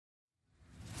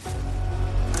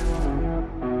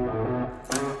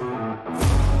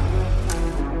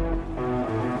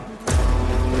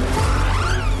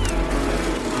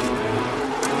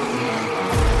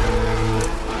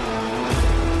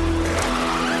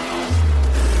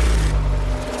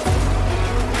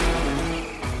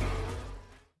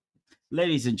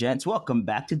Ladies and gents, welcome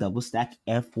back to Double Stack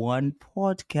F1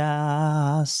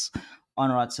 Podcast.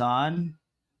 On what's on,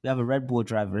 we have a Red Bull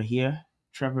driver here,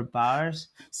 Trevor Bowers,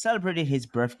 celebrating his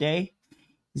birthday.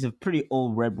 He's a pretty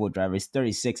old Red Bull driver. He's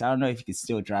 36. I don't know if he can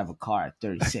still drive a car at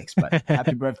 36, but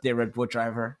happy birthday, Red Bull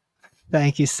driver.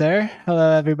 Thank you, sir.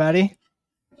 Hello, everybody.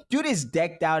 Dude is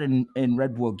decked out in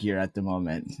Red Bull gear at the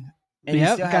moment. And he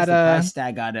Yep, still has the price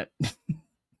tag on it.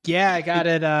 Yeah, I got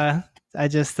it. I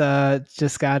just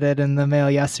got it in the mail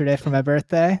yesterday for my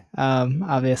birthday.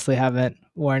 Obviously haven't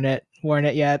worn it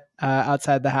yet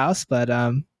outside the house, but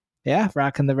yeah,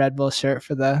 rocking the Red Bull shirt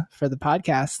for the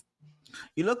podcast.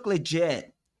 You look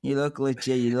legit. You look like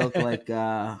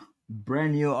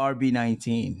brand new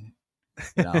RB19.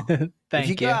 You know, Thank if you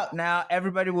you. go out now,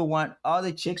 everybody will want. All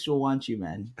the chicks will want you,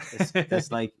 man.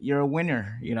 That's like you're a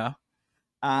winner. You know.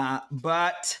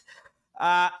 But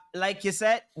like you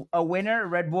said, a winner,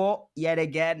 Red Bull, yet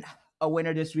again, a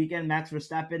winner this weekend. Max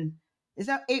Verstappen. Is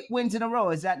that 8 wins in a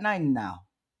row? Is that 9 now?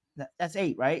 That's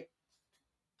 8, right?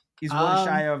 He's one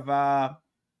shy of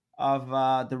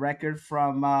the record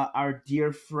from our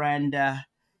dear friend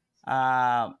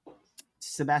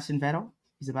Sebastian Vettel.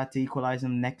 He's about to equalize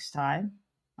him next time,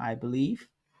 I believe.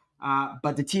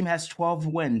 But the team has 12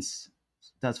 wins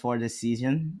thus far this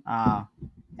season,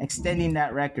 extending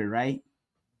that record, right?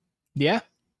 Yeah.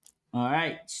 All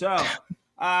right. So,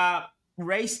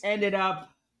 race ended up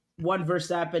 1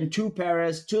 Verstappen, 2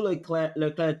 Perez, 2 Leclerc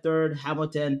 3rd,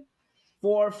 Hamilton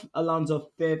 4th, Alonso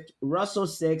 5th, Russell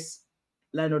 6th,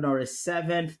 Lando Norris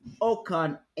 7th,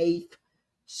 Ocon 8th,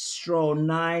 Stroll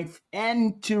 9th,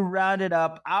 and to round it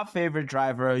up, our favorite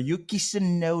driver, Yuki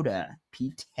Tsunoda,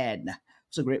 P10. It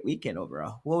was a great weekend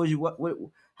overall.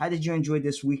 How did you enjoy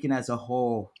this weekend as a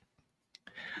whole?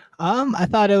 I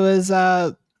thought it was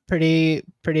pretty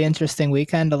interesting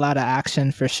weekend. A lot of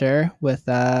action for sure with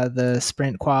the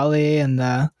sprint quali and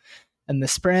the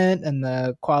sprint and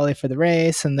the quali for the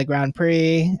race and the Grand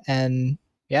Prix, and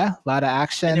yeah, a lot of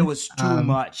action. And it was too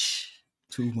much.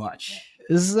 Too much.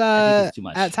 It was, too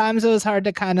much. At times it was hard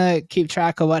to kind of keep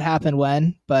track of what happened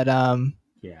when, but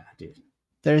yeah, dude.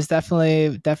 There's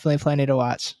definitely plenty to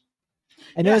watch.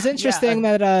 And it was interesting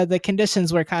that the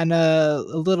conditions were kind of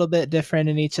a little bit different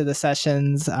in each of the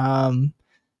sessions.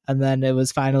 And then it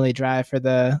was finally dry for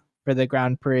the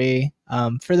Grand Prix.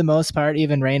 For the most part,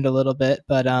 even rained a little bit,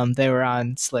 but they were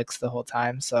on slicks the whole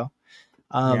time. So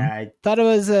I thought it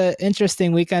was an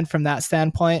interesting weekend from that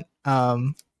standpoint.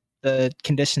 The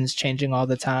conditions changing all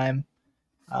the time.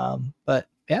 But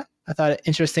yeah, I thought an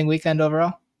interesting weekend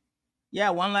overall. Yeah,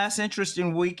 one last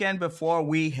interesting weekend before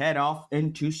we head off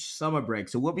into summer break.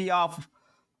 So we'll be off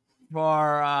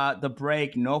for the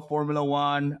break. No Formula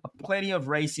One, plenty of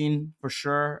racing for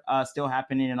sure, still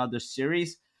happening in other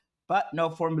series, but no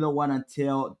Formula One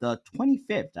until the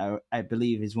 25th, I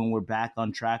believe, is when we're back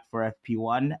on track for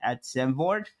FP1 at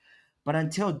Zandvoort. But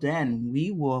until then,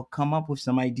 we will come up with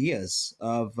some ideas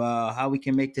of how we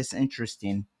can make this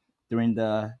interesting during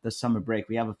the summer break.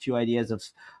 We have a few ideas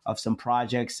of some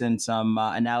projects and some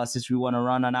analysis we want to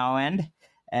run on our end,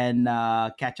 and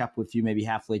catch up with you maybe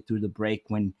halfway through the break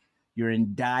when you're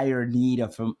in dire need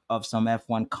of some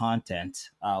F1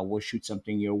 content. We'll shoot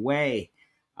something your way.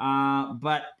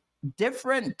 But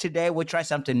different today, we'll try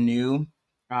something new.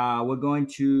 We're going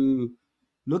to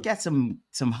look at some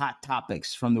hot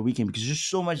topics from the weekend because there's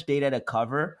so much data to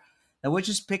cover that we'll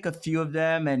just pick a few of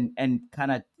them and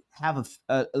kind of have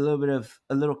a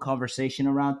little conversation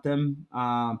around them.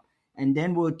 And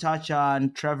then we'll touch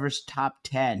on Trevor's top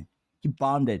 10. He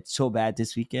bombed it so bad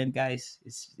this weekend, guys.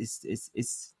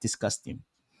 It's disgusting.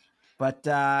 But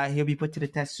he'll be put to the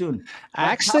test soon. I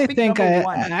actually think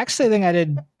I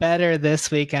did better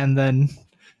this weekend than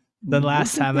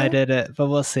last time I did it, but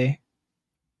we'll see.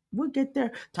 We'll get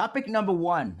there. Topic number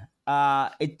 1.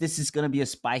 This is going to be a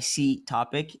spicy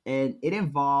topic, and it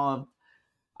involved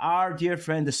our dear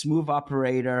friend, the smooth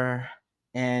operator,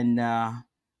 and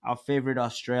our favorite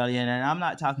Australian. And I'm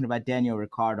not talking about Daniel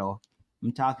Ricciardo.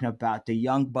 I'm talking about the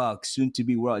young buck,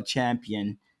 soon-to-be world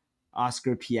champion,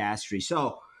 Oscar Piastri.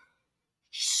 So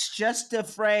just to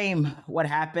frame what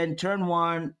happened, turn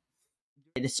 1,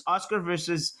 it's Oscar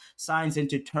versus Sainz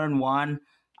into turn 1.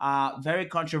 Very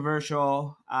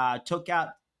controversial. Took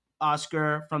out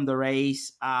Oscar from the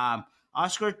race.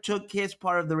 Oscar took his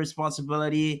part of the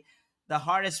responsibility.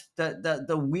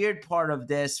 The weird part of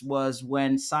this was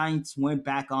when Sainz went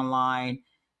back online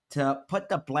to put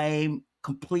the blame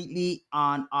completely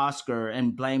on Oscar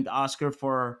and blamed Oscar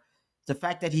for the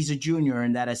fact that he's a junior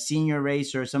and that a senior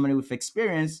racer, somebody with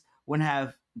experience, wouldn't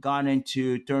have gone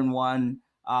into turn 1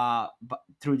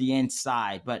 through the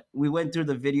inside. But we went through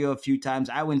the video a few times.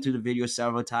 I went through the video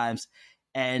several times,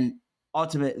 and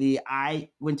ultimately, I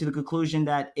went to the conclusion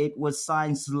that it was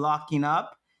Sainz locking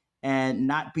up and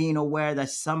not being aware that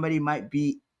somebody might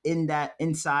be in that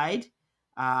inside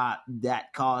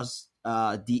that caused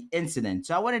the incident.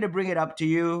 So I wanted to bring it up to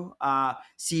you,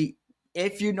 see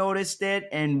if you noticed it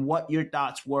and what your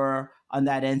thoughts were on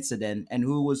that incident and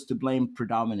who was to blame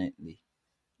predominantly.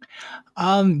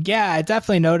 Yeah, I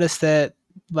definitely noticed it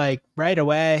like right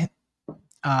away.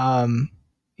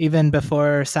 Even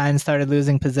before Sainz started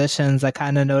losing positions, I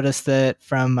kind of noticed it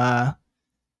from the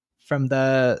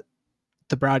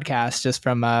broadcast, just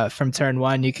from turn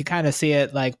one. You could kind of see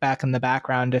it like back in the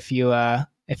background if you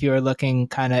were looking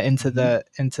kind of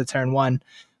into turn one.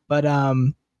 But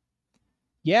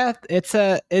yeah,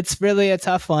 it's really a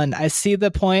tough one. I see the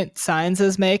point Sainz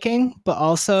is making, but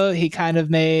also he kind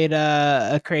of made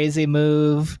a crazy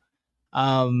move.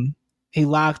 He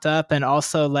locked up and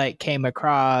also like came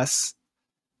across,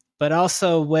 but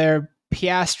also where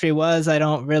Piastri was, I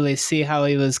don't really see how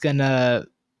he was gonna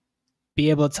be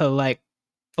able to like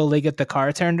fully get the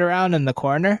car turned around in the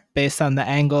corner based on the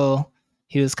angle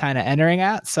he was kind of entering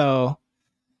at. So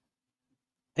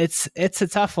it's a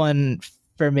tough one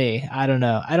for me. I don't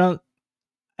know. I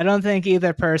don't think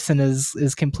either person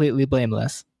is completely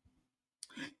blameless.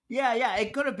 Yeah,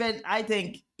 it could have been. I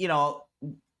think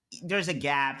there's a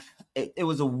gap. It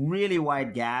was a really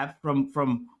wide gap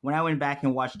from when I went back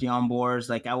and watched the onboards.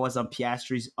 Like I was on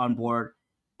Piastri's onboard,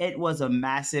 it was a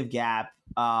massive gap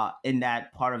in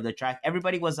that part of the track.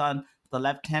 Everybody was on the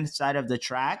left hand side of the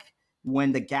track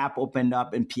when the gap opened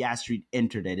up and Piastri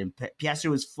entered it, and Piastri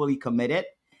was fully committed,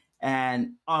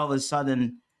 and all of a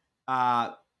sudden,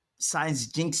 uh,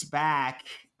 Sainz jinxed back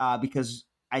because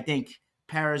I think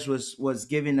Paris was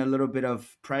giving a little bit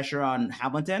of pressure on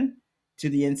Hamilton to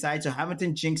the inside. So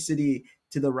Hamilton jinks to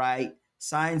the right.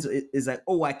 Sainz is like,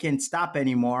 oh, I can't stop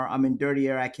anymore. I'm in dirty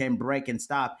air. I can't brake and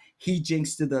stop. He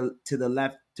jinks to the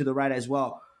left, to the right as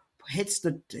well. Hits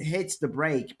the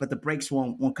brake, but the brakes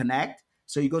won't connect.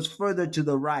 So he goes further to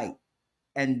the right,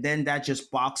 and then that just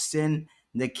boxed in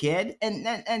the kid.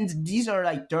 And these are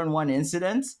like turn one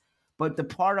incidents. But the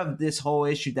part of this whole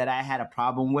issue that I had a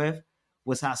problem with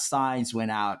was how Sainz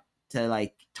went out to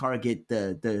like target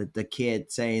the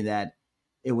kid, saying that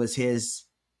it was his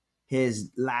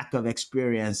lack of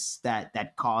experience that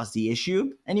caused the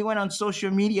issue, and he went on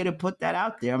social media to put that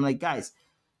out there. I'm like, guys,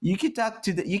 you could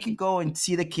go and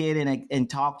see the kid and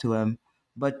talk to him,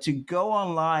 but to go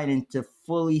online and to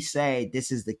fully say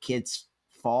this is the kid's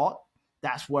fault,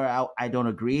 that's where I don't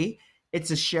agree. It's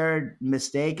a shared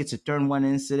mistake. It's a turn one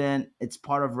incident. It's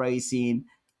part of racing,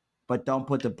 but don't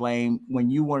put the blame when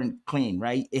you weren't clean,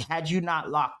 right? Had you not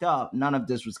locked up, none of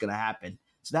this was going to happen.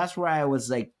 So that's where I was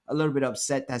like a little bit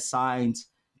upset that Sainz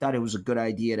thought it was a good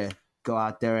idea to go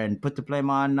out there and put the blame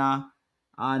on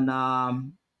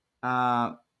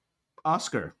uh,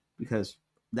 Oscar, because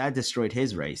that destroyed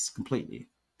his race completely.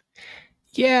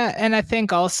 Yeah, and I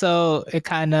think also it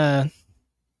kind of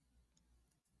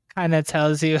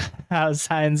tells you how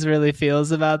Sainz really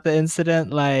feels about the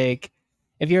incident. Like,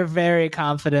 if you're very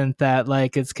confident that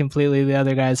like it's completely the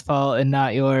other guy's fault and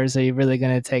not yours, are you really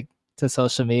going to take to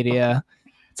social media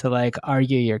to like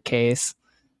argue your case?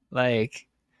 Like,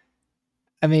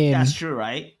 I That's mean, true,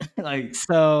 right? Like,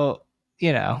 so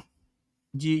you know,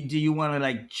 do you want to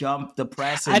like jump the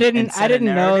press I and didn't I set a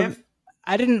didn't know narrative?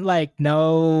 I didn't like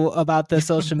know about the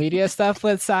social media stuff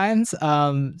with Signs.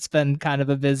 It's been kind of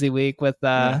a busy week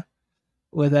Yeah.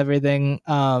 with everything.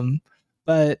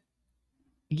 But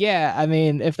yeah, I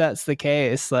mean, if that's the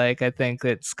case, like I think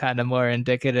it's kind of more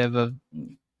indicative of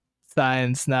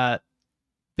Signs not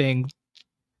being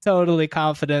totally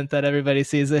confident that everybody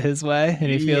sees it his way,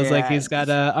 and he feels like Yeah, he's got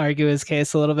to argue his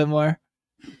case a little bit more.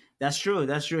 that's true.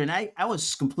 That's true. And I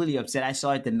was completely upset. I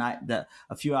saw it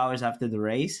a few hours after the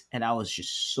race, and I was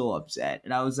just so upset.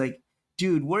 And I was like,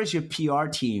 dude, where's your PR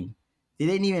team? They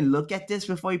didn't even look at this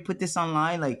before you put this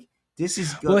online. Like, this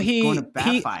is Well, going to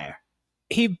backfire.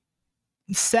 he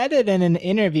said it in an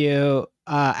interview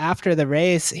after the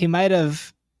race. He might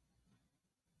have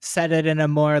said it in a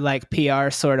more like PR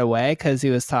sort of way because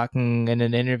he was talking in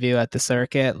an interview at the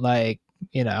circuit, like,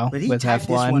 you know, But he with typed this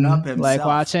one up F1, like himself.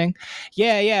 watching.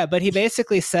 Yeah. But he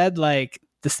basically said like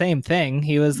the same thing.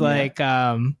 He was Yeah. like,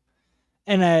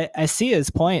 and I see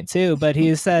his point too, but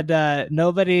he said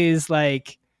nobody's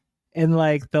like, in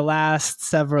like the last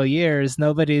several years,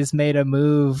 nobody's made a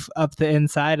move up the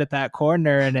inside at that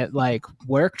corner and it like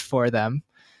worked for them.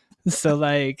 So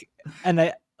like, and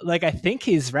I think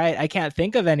he's right. I can't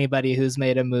think of anybody who's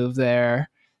made a move there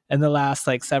in the last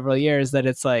like several years that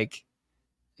it's like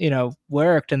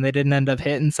worked, and they didn't end up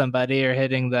hitting somebody or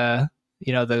hitting the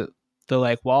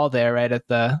like wall there right at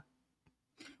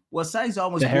Well, Sainz the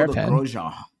almost pulled a hairpin.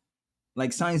 Grosjean.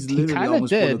 Like Sainz He literally kind of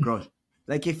almost pulled a did. Grosjean.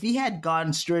 Like if he had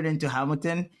gone straight into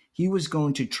Hamilton, he was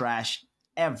going to trash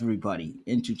everybody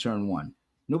into turn one.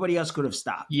 Nobody else could have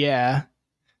stopped. Yeah, maybe.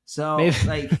 So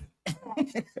like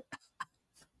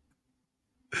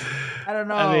I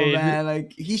don't I know, mean, man.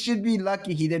 Like he should be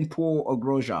lucky he didn't pull a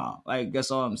Grosjean. Like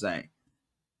that's all I'm saying.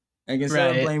 Like instead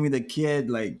of right. blaming the kid,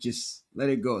 like just let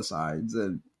it go, Sides,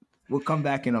 and we'll come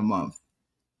back in a month.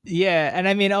 Yeah, and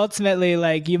I mean, ultimately,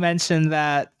 like you mentioned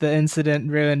that the incident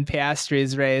ruined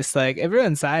Piastri's race. Like it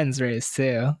ruined Sainz's race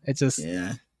too. It just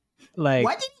Yeah. Why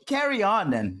like did he carry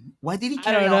on then? Why did he I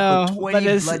carry don't on for know, but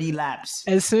 20 bloody laps?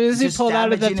 as soon as he Just pulled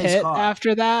out of the damaging his pit car.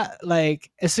 after that, like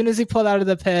as soon as he pulled out of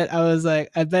the pit, I was like,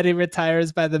 I bet he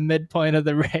retires by the midpoint of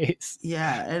the race.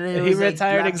 Yeah, and it He was like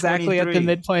retired lap exactly at the 23.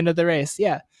 midpoint of the race.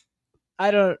 Yeah.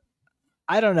 I don't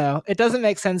I don't know. It doesn't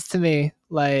make sense to me.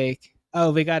 Like,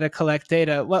 oh, we got to collect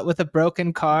data. What, with a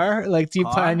broken car? Like, do you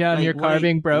plan Car? on Like your car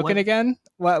being broken what again?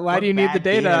 Why do you what need the bad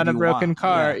data data on do a you broken want?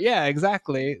 car? Yeah. Yeah,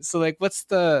 exactly. So like, What's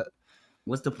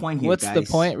the point here, what's the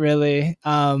guys? point really?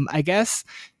 I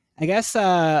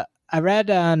read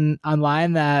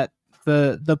online that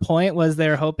the point was they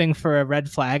were hoping for a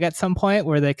red flag at some point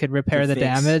where they could To repair the fix.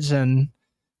 damage and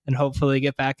hopefully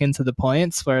get back into the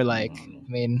points where, like, I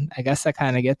mean, I guess I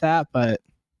kind of get that, but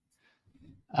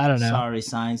I don't know. Sorry,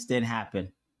 science didn't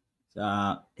happen.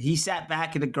 He sat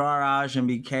back in the garage and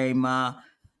became a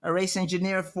race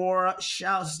engineer for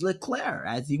Charles Leclerc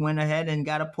as he went ahead and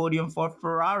got a podium for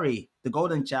Ferrari. The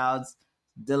Golden Child's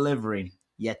delivering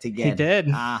yet He again. did.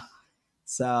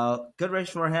 So good race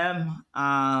for him.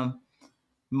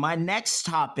 My next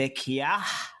topic here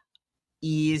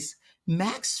is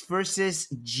Max versus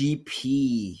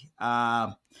GP.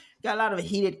 Got a lot of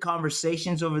heated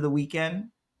conversations over the weekend.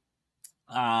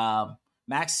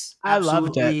 Max I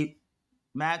loved it.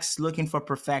 Max looking for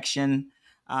perfection.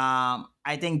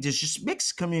 I think there's just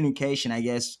mixed communication. I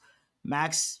guess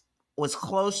Max was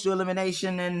close to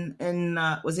elimination in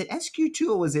was it SQ2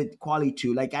 or was it Quali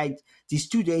 2? Like these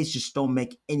 2 days just don't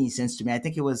make any sense to me. I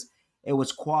think it was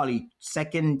Quali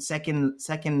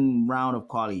second round of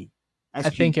Quali I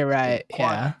SQ think you're right.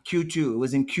 Yeah. Q2. It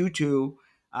was in Q2.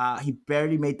 He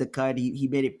barely made the cut. He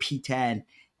made it P10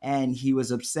 and he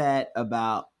was upset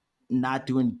about not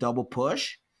doing double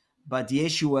push. But the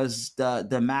issue was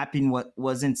the mapping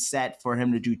wasn't set for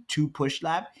him to do two push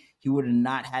lap. He would have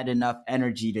not had enough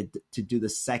energy to do the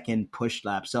second push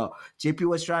lap. So JP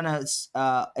was trying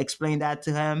to explain that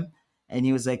to him, and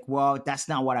he was like, "Well, that's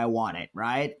not what I wanted,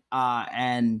 right?"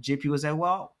 And JP was like,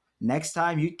 "Well, next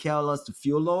time you tell us the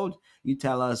fuel load, you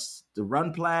tell us the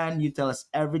run plan, you tell us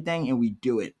everything, and we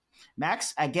do it."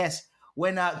 Max, I guess,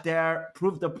 went out there,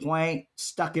 proved the point,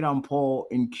 stuck it on pole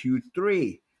in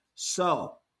Q3.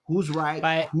 So who's right?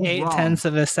 By Who's eight wrong? tenths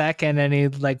of a second, and he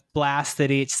like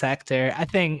blasted each sector. I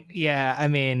think, yeah, I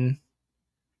mean,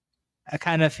 I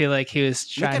kind of feel like he was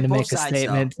Look trying to at both make a sides though.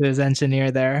 statement to his engineer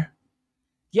there.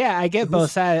 Yeah, I get both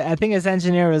Who's sides. I think his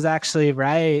engineer was actually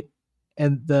right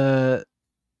in the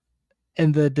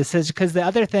decision, because the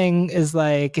other thing is,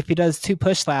 like, if he does two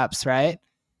push laps, right?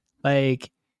 Like,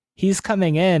 he's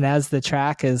coming in as the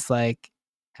track is like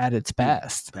at its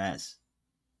best. pass?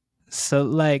 So,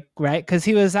 like, right, because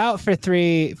he was out for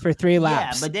three Yeah,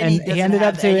 laps, but then he and he doesn't ended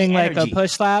up have any doing like a energy.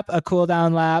 push lap, a cool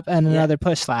down lap, and Yeah. another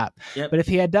push lap. Yep. But if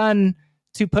he had done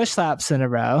two push laps in a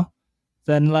row,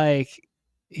 then, like,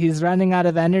 he's running out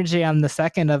of energy on the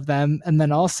second of them, and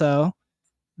then also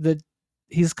the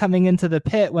he's coming into the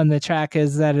pit when the track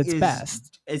is at its Is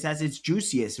best. it's as its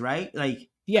juiciest, right? Like, come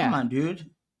Yeah. on, dude.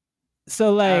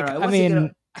 So, I don't like, know. It I wasn't gonna.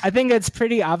 mean, I think it's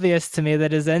pretty obvious to me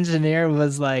that his engineer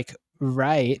was like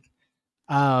right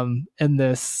in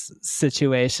this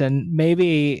situation.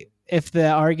 Maybe if the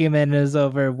argument is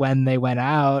over when they went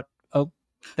out, oh,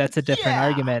 that's a different Yeah,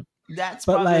 argument. that's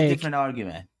But, probably a like, different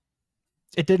argument.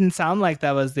 it didn't sound like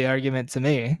that was the argument to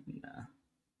me. Nah.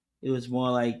 It was more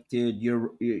like, dude,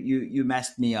 you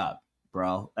messed me up,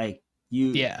 bro. Like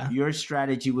Yeah. your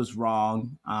strategy was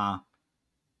wrong. I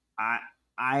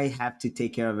I have to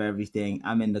take care of everything.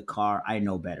 I'm in the car. I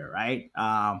know better, right?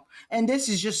 And this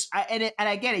is just, and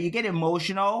I get it. You get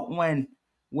emotional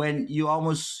when you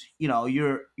almost,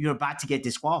 you're about to get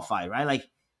disqualified, right? Like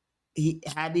he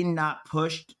had he not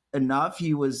pushed enough,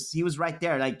 he was right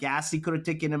there. Like Gasly could have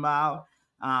taken him out,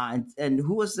 and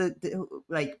who was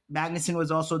like Magnussen was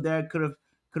also there. Could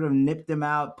have nipped him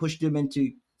out, pushed him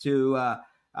into to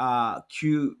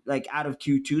Q, like out of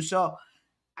Q2. So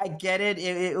I get it.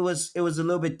 It was a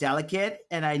little bit delicate,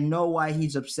 and I know why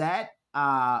he's upset.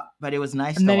 But it was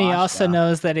nice And to then he watch also though.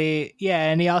 knows that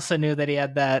and he also knew that he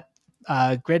had that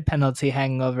grid penalty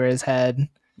hanging over his head.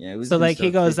 Yeah, it was So gonna like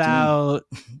start 15th,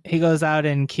 he goes out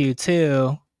in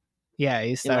Q2. Yeah,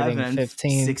 he's starting 11th,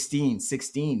 15th. 16th,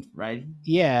 16th, right?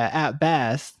 Yeah, at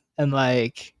best. And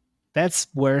like that's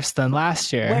worse than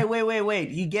last Wait, year. wait, wait, wait.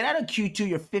 You get out of Q2,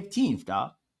 you're 15th,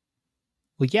 dog.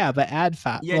 Well, yeah, but add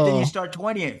five. Yeah, then you Well, start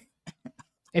 20th.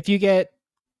 if you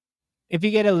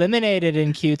get eliminated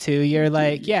in Q2, you're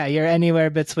like, Q2, yeah, you're anywhere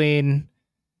between,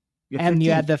 you're and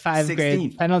you had 15th, the 5 grade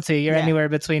 16th. penalty, you're Yeah, anywhere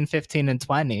between 15 and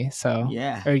 20. So,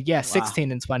 yeah. or yeah, Wow.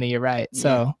 16 and 20, you're right. Yeah,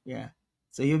 So, yeah.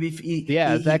 So he'll be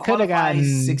yeah, he that could have qualifies gotten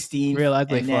 16th, real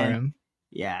ugly and for then him.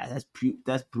 yeah,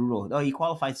 that's brutal. No, he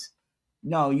qualifies.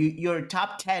 No, you're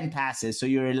top 10 passes, so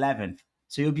you're 11th.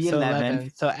 So you'll be So 11th.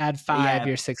 11. So add 5, Yeah,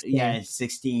 you're 16. yeah,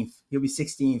 16th. He'll be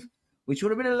 16th, which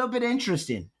would have been a little bit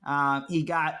interesting. He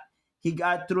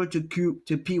got through to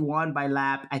P1 by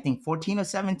lap I think 14 or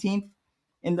 17th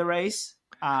in the race.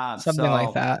 Something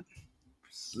like that.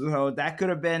 So that could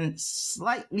have been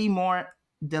slightly more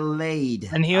delayed.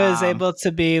 And he was able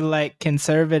to be like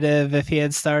conservative. If he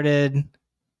had started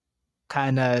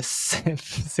kind of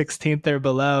 16th or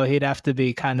below, he'd have to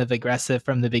be kind of aggressive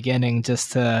from the beginning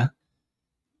just to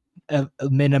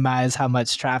minimize how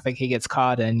much traffic he gets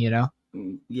caught in, you know?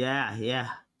 Yeah, yeah,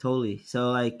 totally.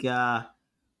 So like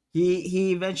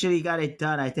he eventually got it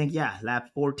done. I think yeah, lap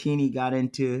 14 he got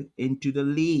into the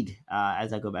lead.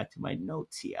 As I go back to my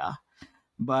notes here.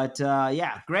 But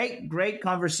yeah, great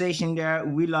conversation there.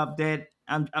 We loved it.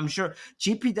 I'm sure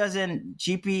GP doesn't.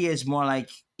 GP is more like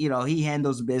he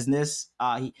handles business.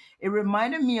 It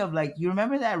reminded me of like you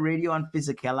remember that radio on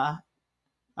Fisichella,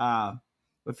 uh,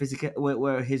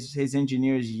 where his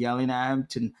engineer is yelling at him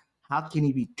to how can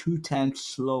he be 2 tenths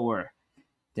slower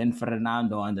than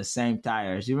Fernando on the same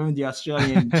tires? You remember the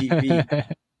Australian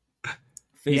GP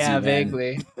Fizzy Yeah, man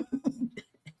vaguely.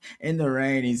 in the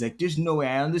rain. He's like, "There's no way.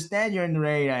 I understand you're in the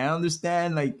rain. I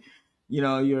understand like,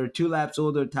 you're 2 laps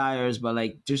older tires, but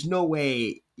like, there's no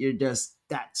way you're just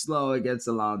that slow against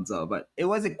Alonso." But it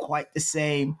wasn't quite the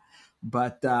same.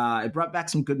 But it brought back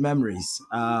some good memories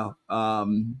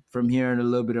from hearing a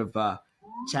little bit of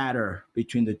chatter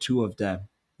between the two of them.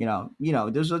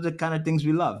 Those are the kind of things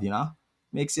we love.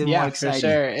 Makes it more Yeah, for exciting.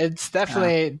 sure. It's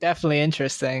Uh, definitely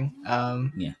interesting.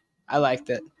 yeah, I liked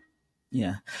it.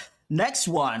 yeah. Next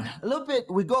one, a little bit.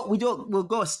 We'll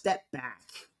go a step back.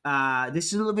 This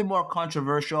is a little bit more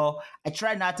controversial. I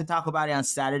tried not to talk about it on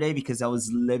Saturday because I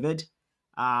was livid.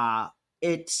 Uh,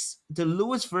 it's the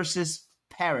Lewis versus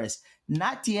Paris,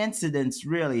 not the incidents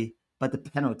really, but the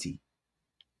penalty.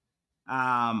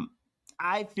 Um,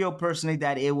 I feel personally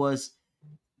that it was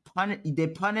they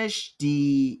punished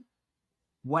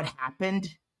what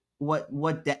happened,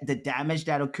 the damage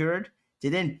that occurred. They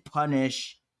didn't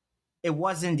punish. It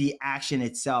wasn't the action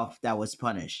itself that was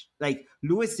punished. Like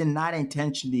Lewis did not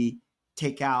intentionally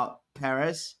take out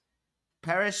Paris.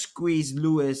 Paris squeezed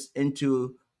Lewis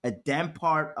into a damn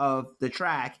part of the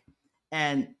track,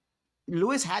 and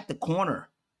Lewis had the corner.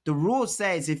 The rule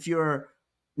says if you're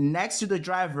next to the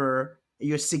driver,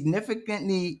 you're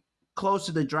significantly close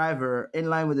to the driver, in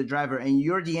line with the driver, and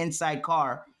you're the inside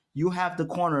car, you have the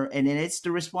corner, and then it's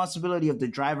the responsibility of the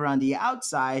driver on the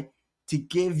outside to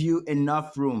give you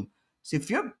enough room. So if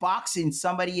you're boxing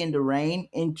somebody in the rain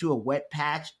into a wet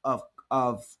patch of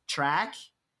track,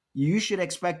 you should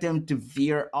expect them to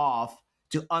veer off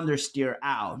to understeer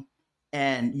out.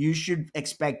 And you should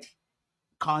expect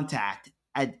contact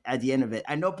at the end of it.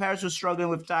 I know Paris was struggling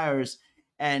with tires,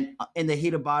 and in the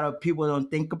heat of battle, people don't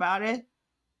think about it.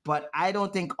 But I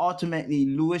don't think ultimately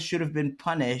Lewis should have been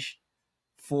punished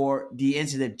for the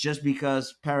incident just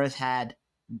because Paris had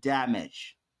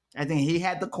damage. I think he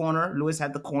had the corner, Lewis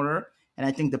had the corner, and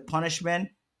I think the punishment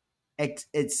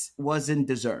it's wasn't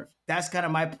deserved. That's kind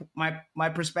of my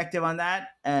perspective on that,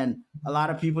 and a lot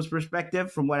of people's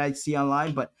perspective from what I see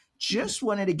online. But just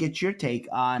wanted to get your take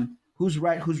on who's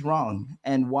right, who's wrong,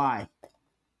 and why.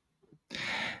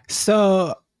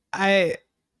 So I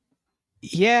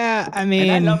yeah, I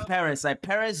And I mean, love Paris. Like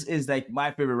Paris is like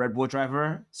my favorite Red Bull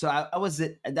driver. So I was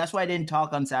that's why I didn't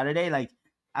talk on Saturday. Like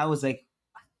I was like,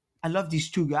 I love these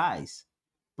two guys,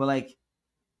 but like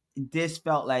this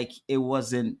felt like it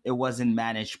wasn't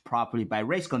managed properly by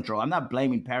race control. I'm not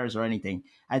blaming Paris or anything.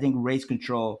 I think race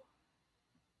control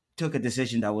took a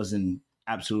decision that wasn't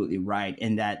absolutely right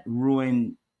and that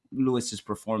ruined Lewis's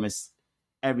performance.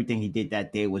 Everything he did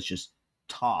that day was just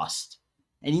tossed.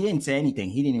 And he didn't say anything.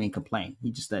 He didn't even complain.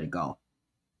 He just let it go.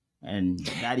 And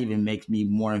that even makes me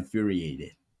more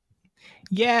infuriated.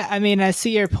 yeah, I mean, I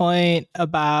see your point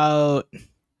about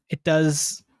it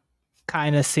does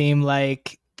kind of seem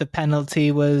like the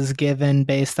penalty was given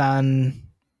based on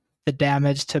the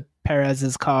damage to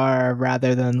Perez's car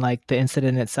rather than like the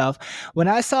incident itself. When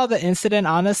I saw the incident,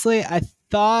 honestly, I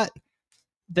thought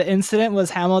the incident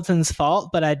was Hamilton's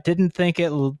fault, but I didn't think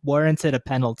it warranted a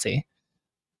penalty.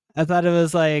 I thought it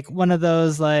was like one of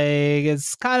those, like,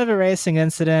 it's kind of a racing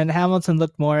incident. Hamilton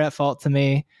looked more at fault to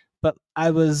me, but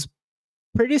I was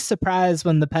pretty surprised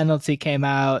when the penalty came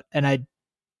out, and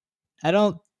I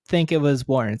don't think it was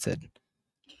warranted.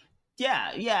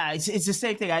 Yeah, it's the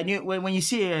same thing. I knew when you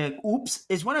see it, like, oops,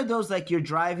 it's one of those like you're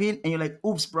driving and you're like,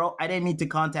 oops, bro, I didn't mean to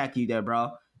contact you there,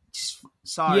 bro. Just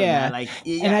sorry, man. Yeah. Like,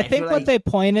 And yeah, I if you're think what like, they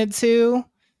pointed to,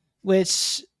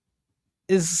 which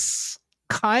is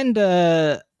kind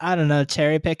of, I don't know,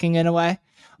 cherry picking in a way,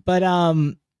 but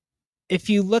if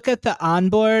you look at the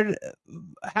onboard,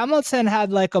 Hamilton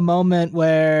had like a moment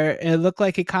where it looked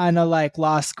like he kind of like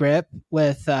lost grip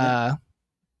with yeah,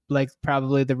 like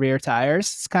probably the rear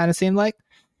tires. It kind of seemed like,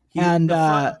 he and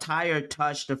the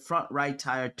front right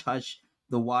tire touched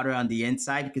the water on the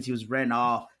inside because he was running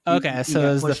off. okay, He so it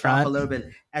got was the pushed off a front. little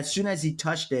bit. As soon as he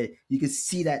touched it, you could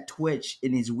see that twitch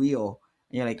in his wheel,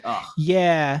 and you're like, oh,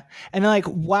 Yeah, and like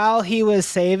while he was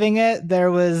saving it,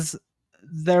 there was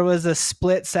a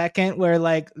split second where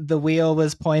like the wheel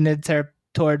was pointed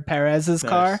toward Perez's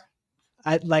car.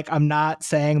 Paris. I'm not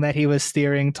saying that he was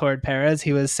steering toward Perez,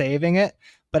 he was saving it,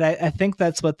 but I think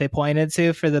that's what they pointed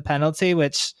to for the penalty,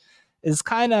 which is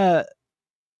kind of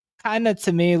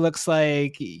to me looks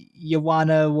like you want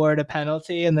to award a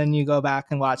penalty and then you go back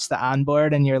and watch the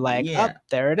onboard and you're like, oh, Yeah,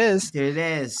 there it is. there it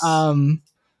is. Um,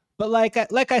 but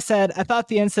like I said, I thought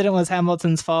the incident was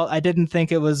Hamilton's fault. I didn't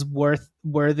think it was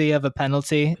worthy of a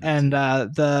penalty. And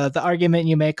the argument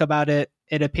you make about it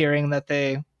appearing that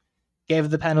they gave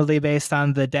the penalty based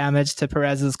on the damage to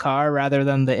Perez's car rather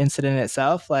than the incident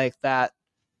itself, like that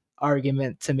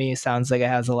argument to me sounds like it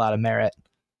has a lot of merit.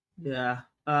 Yeah,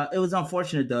 it was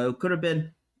unfortunate though. It could have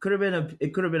been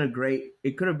a great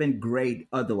it could have been great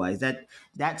otherwise.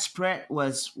 That sprint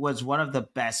was one of the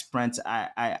best sprints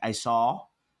I saw.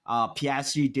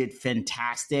 Piastri did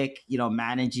fantastic,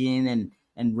 managing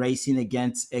and racing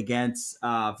against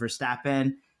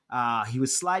Verstappen. He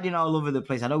was sliding all over the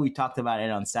place. I know we talked about it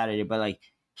on Saturday, but like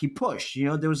he pushed.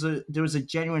 There was a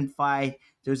genuine fight.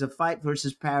 There was a fight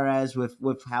versus Perez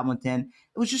with Hamilton.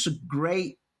 It was just a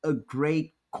great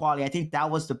quality. I think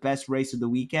that was the best race of the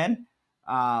weekend.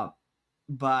 Uh,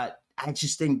 but I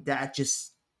just think that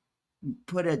just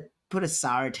put a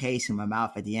sour taste in my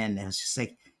mouth at the end. It was just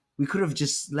like we could have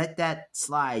just let that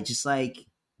slide, just like,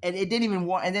 and it didn't even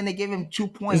want. And then they gave him two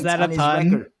Is points that a on his pun?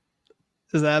 record.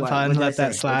 Is that a What pun? did I Let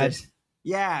that say? What did I slide. say?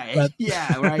 Yeah, But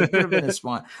yeah, right. It could have been a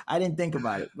spawn. I didn't think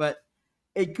about it, but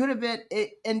it could have been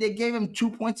it. And they gave him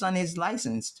 2 points on his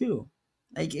license too.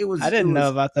 Like it I was, it didn't know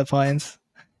was. about the points.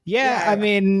 Yeah, I Yeah,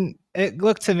 mean, it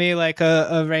looked to me like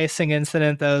a racing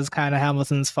incident that was kind of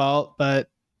Hamilton's fault, but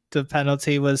the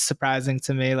penalty was surprising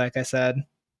to me. Like I said,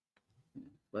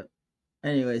 but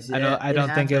anyways, I don't yeah, I it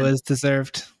don't think it happened. was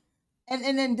deserved.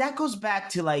 And then that goes back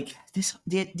to like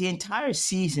the entire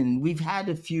season. We've had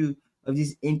a few of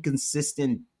these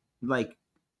inconsistent like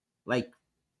like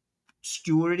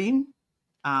stewarding.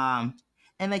 Um,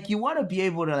 and like you want to be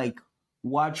able to like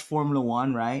watch Formula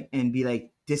One, right? And be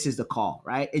like, this is the call,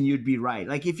 right? And you'd be right.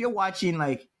 Like if you're watching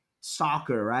like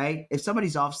soccer, right? If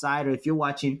somebody's offside, or if you're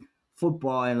watching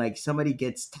football and like somebody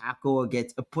gets tackled or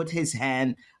gets put his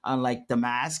hand on like the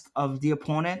mask of the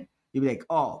opponent, you'd be like,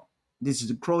 oh, this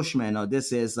is encroachment, or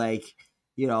this is like,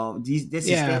 this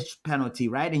is Yeah, this penalty,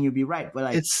 right? And you'd be right. But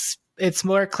like it's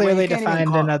more when you clearly can't even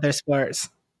defined in call, other sports.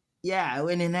 yeah,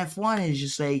 when in F1 it's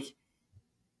just like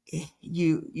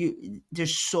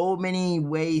there's so many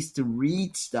ways to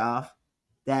read stuff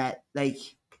that like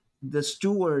the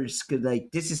stewards could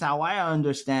like, this is how I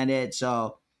understand it,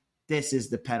 so this is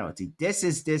the penalty, this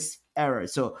is this error,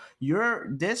 so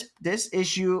this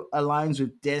issue aligns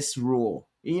with this rule.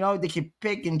 They can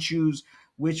pick and choose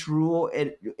which rule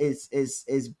it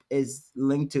is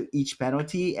linked to each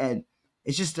penalty, and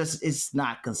it's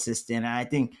not consistent, and I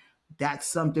think that's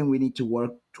something we need to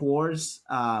work towards,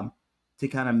 to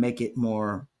kind of make it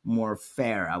more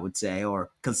fair, I would say,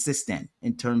 or consistent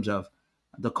in terms of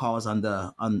the calls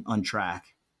on track.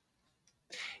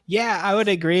 Yeah, I would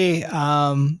agree.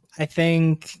 I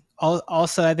think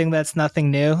also I think that's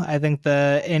nothing new. I think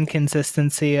the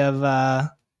inconsistency of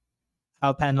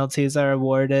how penalties are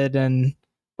awarded and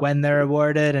when they're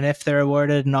awarded and if they're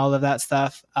awarded and all of that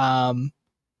stuff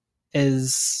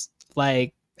is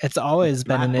like it's always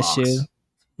been an Black issue. box.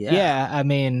 Yeah. Yeah, I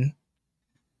mean,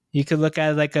 you could look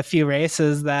at like a few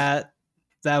races that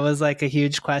was like a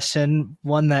huge question.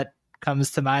 One that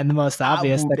comes to mind, the most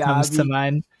obvious Abu that comes to Dhabi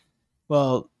mind.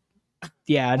 Well,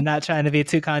 yeah, not trying to be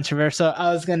too controversial.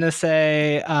 I was gonna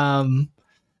say Vettel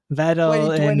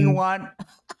in 2021.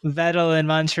 Vettel in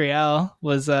Montreal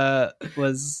was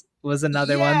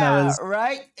another one that Yeah, was.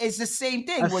 right. It's the same I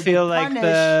thing. Where they feel like punish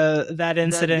that the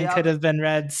incident could other. have been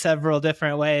read several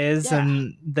different ways, Yeah,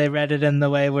 and they read it in the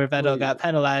way where Vettel wait, got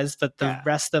penalized. But the yeah.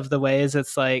 rest of the ways,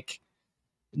 it's like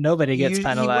nobody gets He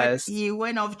went penalized.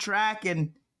 off track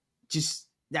and just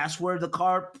that's where the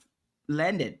car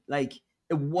landed. Like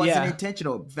it wasn't Yeah,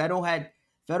 intentional.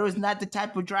 Vettel is not the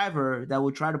type of driver that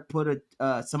would try to put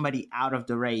somebody out of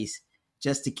the race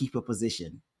just to keep a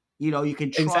position. You can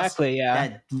trust exactly. Yeah,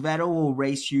 that Vettel will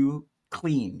race you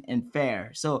clean and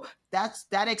fair. So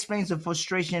that explains the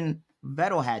frustration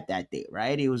Vettel had that day,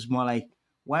 right? It was more like,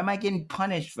 why am I getting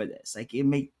punished for this? Like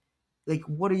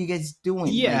what are you guys doing?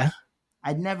 Like yeah.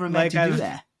 I'd never meant Like to do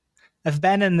that. I've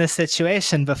been in this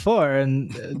situation before,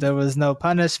 and there was no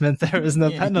punishment, there was no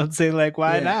Yeah, penalty. Like,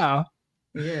 why yeah, now?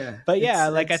 yeah. But It's yeah,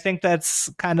 like I it's think that's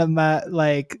kind of my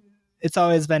like. It's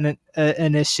always been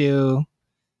an issue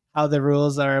how the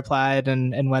rules are applied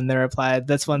and when they're applied.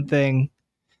 That's one thing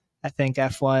I think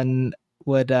F1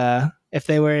 would, if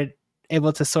they were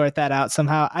able to sort that out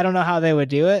somehow. I don't know how they would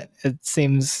do it. It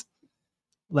seems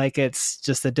like it's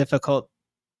just a difficult,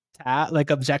 like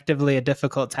objectively a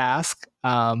difficult task.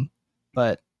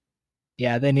 But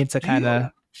yeah, they need to do kind you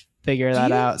of figure do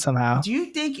that you out somehow. do you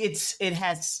think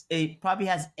it probably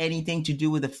has anything to do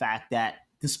with the fact that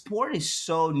the sport is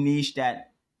so niche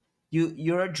that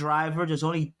you're a driver. There's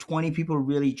only 20 people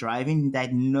really driving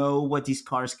that know what these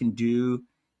cars can do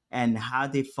and how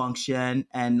they function.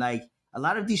 And like a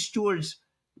lot of these stewards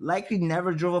likely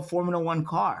never drove a Formula One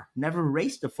car, never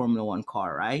raced a Formula One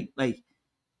car, right? Like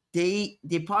they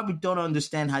probably don't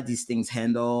understand how these things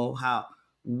handle, how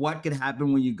what could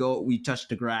happen when we touch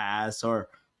the grass, or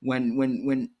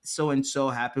when so and so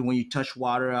happened when you touch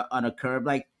water on a curb.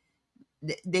 Like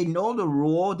they know the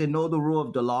rule, they know the rule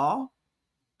of the law,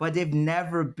 but they've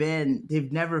never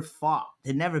fought,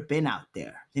 they've never been out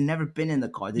there, they've never been in the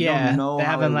car, they don't Yeah, know they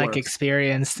how haven't it like works.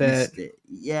 experienced it.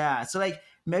 Yeah, so like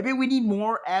maybe we need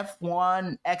more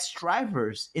F1 ex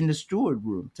drivers in the steward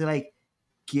room to like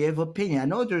give opinion. I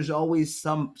know there's always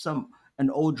some an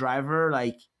old driver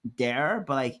like there,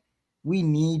 but like we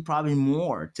need probably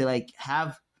more to like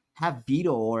have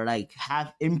veto or like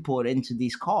have input into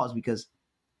these calls, because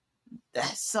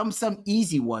some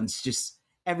easy ones just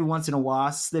every once in a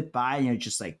while slip by and you're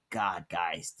just like, God,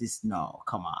 guys, this no,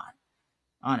 come on.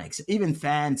 Onyx. Even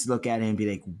fans look at it and be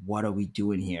like, what are we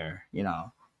doing here?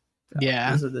 So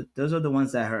Yeah. those are the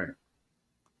ones that hurt.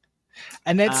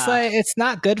 And it's Uh like it's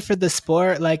not good for the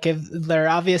sport. Like if they're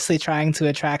obviously trying to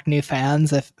attract new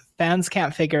fans, if fans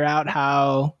can't figure out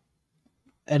how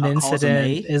an calls are incident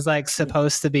made. is like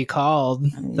supposed to be called,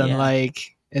 then Yeah,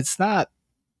 like it's not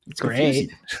it's great.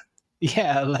 confusing.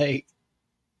 Yeah, like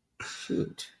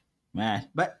Shoot, man.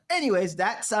 But anyways,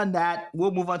 that's on that.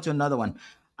 We'll move on to another one.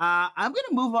 I'm gonna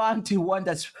move on to one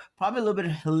that's probably a little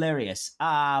bit hilarious.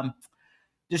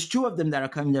 There's two of them that are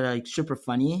coming that are like super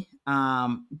funny.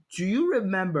 Do you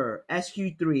remember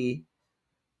SQ3?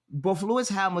 Both Lewis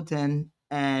Hamilton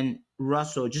and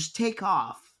Russell just take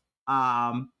off.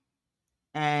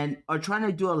 And are trying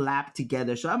to do a lap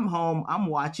together. So I'm home, I'm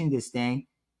watching this thing,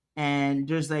 and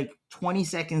there's like 20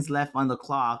 seconds left on the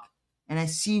clock, and I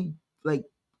see like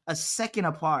a second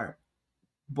apart,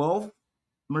 both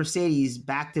Mercedes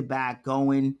back to back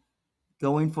going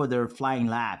for their flying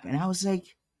lap, and I was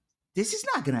like, this is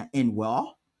not gonna end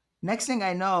well. Next thing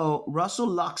I know, Russell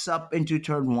locks up into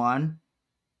turn one,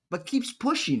 but keeps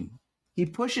pushing. He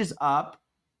pushes up,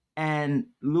 and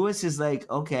Lewis is like,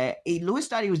 okay. Lewis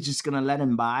thought he was just going to let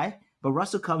him by, but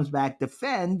Russell comes back,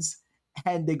 defends,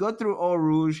 and they go through Eau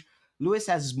Rouge. Lewis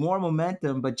has more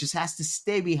momentum, but just has to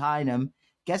stay behind him,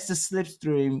 gets the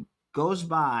slipstream, goes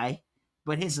by,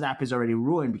 but his lap is already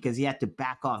ruined because he had to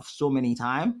back off so many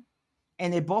times.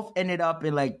 And they both ended up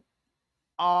in like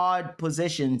odd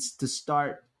positions to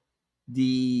start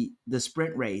the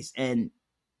sprint race. And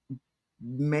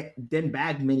then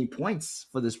bagged many points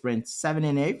for the sprint, 7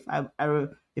 and 8.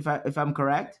 If I'm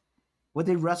correct, what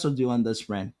did Russell do on the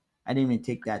sprint? I didn't even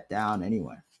take that down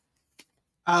anywhere.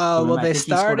 oh well Remember, I think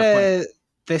he scored a point.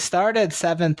 they started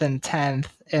 7th and 10th,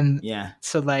 and Yeah,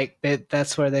 so like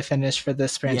that's where they finished for the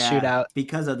sprint yeah. shootout.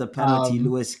 Because of the penalty, Um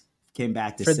Lewis came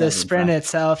back to for the seventh, sprint right?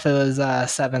 itself it was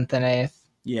 7th and 8th.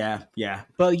 Yeah, yeah,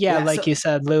 But yeah, yeah. like So you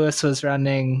said, Lewis was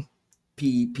running,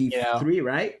 P you know, three,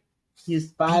 right?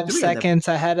 He's P 5 three at the. seconds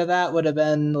ahead of that would have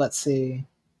been, let's see,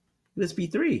 He was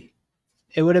P3.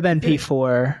 it would have He been finished.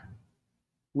 P4.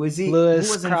 Was he? Who Lewis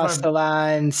was in crossed front? the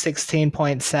line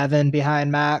 16.7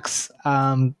 behind Max.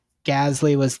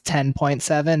 Gasly was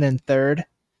 10.7 in third.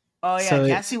 Oh yeah, So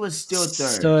Gasly was still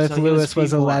so third, if so he was Lewis P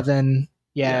was four. 11,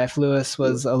 yeah, Yeah, if Lewis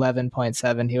was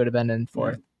 11.7, he would have been in yeah.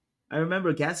 fourth. I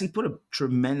remember Gasly put a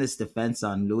tremendous defense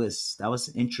on Lewis. That was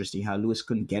interesting how Lewis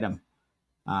couldn't get him.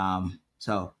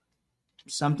 So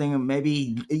something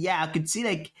maybe yeah, I could see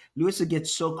like Lewis would get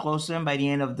so close to him by the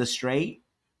end of the straight,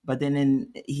 but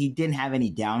then he didn't have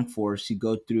any downforce. He'd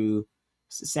go through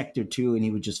sector 2 and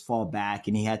he would just fall back,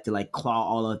 and he had to like claw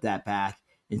all of that back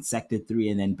in sector 3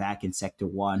 and then back in sector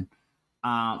 1.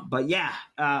 But yeah,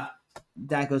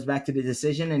 that goes back to the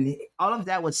decision, and all of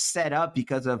that was set up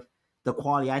because of the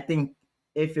quality. I think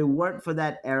if it weren't for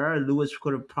that error, Lewis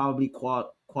could have probably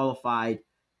qualified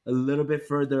a little bit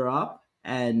further up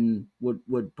and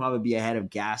would probably be ahead of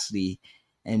Gasly,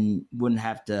 and wouldn't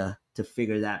have to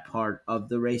figure that part of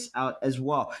the race out as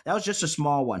well. That was just a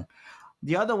small one.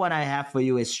 The other one I have for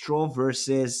you is Stroll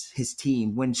versus his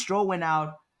team. When Stroll went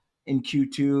out in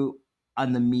Q2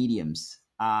 on the mediums,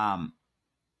 and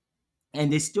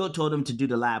they still told him to do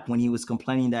the lap when he was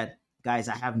complaining that, guys,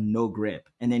 I have no grip.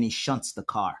 And then he shunts the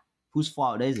car. Whose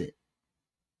fault is it?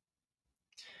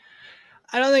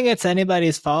 I don't think it's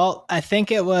anybody's fault. I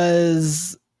think it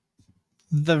was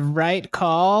the right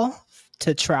call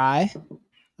to try.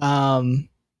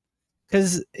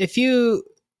 Because if you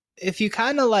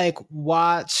kind of like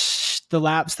watch the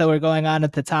laps that were going on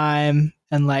at the time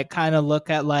and like kind of look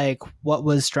at like what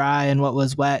was dry and what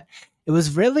was wet, it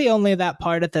was really only that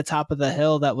part at the top of the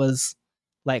hill that was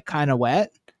like kind of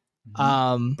wet.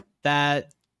 That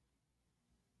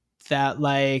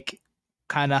like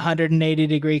kind of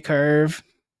 180-degree curve,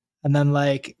 and then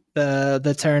like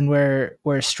the turn where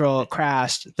Stroll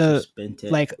crashed. The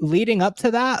like leading up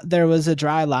to that, there was a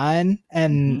dry line,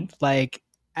 and like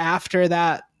after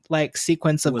that like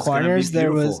sequence of corners,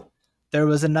 there was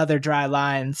another dry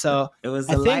line. So it was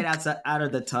the light out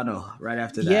of the tunnel right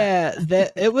after that. Yeah,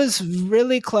 it was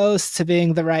really close to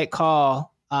being the right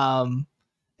call.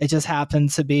 It just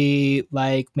happened to be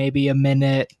like maybe a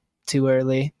minute too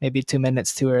early, maybe 2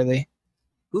 minutes too early.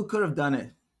 Who could have done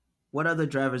it? What other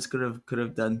drivers could have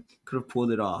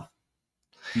pulled it off?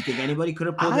 You think anybody could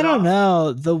have pulled it off? I don't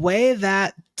know. The way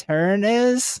that turn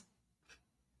is,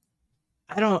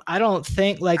 I don't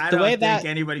think like the way that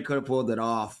anybody could have pulled it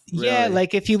off. Really. Yeah,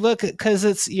 like if you look,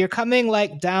 because you're coming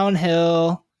like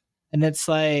downhill, and it's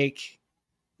like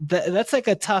that's like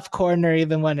a tough corner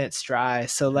even when it's dry.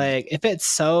 So like if it's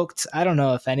soaked, I don't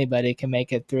know if anybody can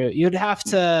make it through. You'd have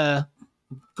to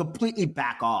completely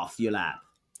back off your lap.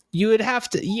 You would have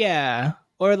to, yeah,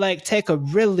 or like take a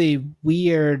really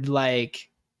weird like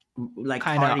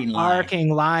kind of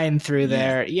arcing line through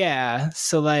there. Yeah.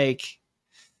 So like,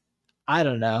 I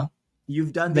don't know.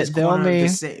 You've done this corner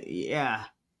yeah.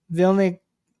 The only,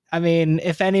 I mean,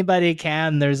 if anybody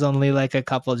can, there's only like a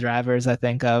couple drivers I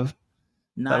think of.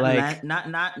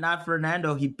 Not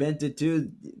Fernando. He bent it too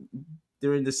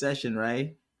during the session,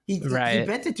 right? He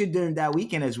bent it too during that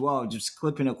weekend as well, just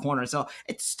clipping a corner. So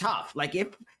it's tough. Like if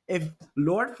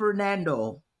Lord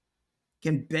Fernando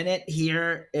can bend it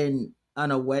here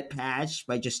on a wet patch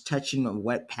by just touching a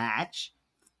wet patch,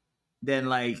 then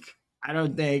like I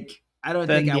don't think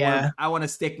I want to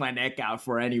stick my neck out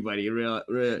for anybody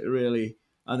really.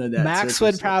 Other than Max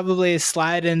would probably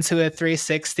slide into a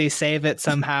 360, save it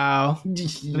somehow. I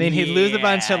mean, he'd lose a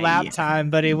bunch of lap time,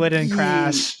 but he wouldn't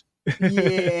crash.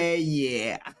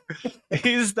 Yeah.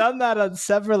 He's done that on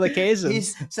several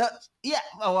occasions.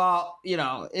 Well,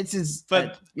 it's his.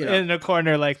 But in a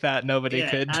corner like that, nobody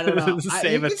could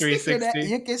save a 360.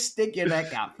 You can stick your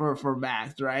neck out for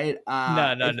Max, right? No.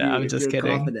 I'm just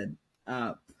kidding. Confident.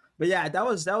 But yeah, that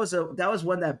was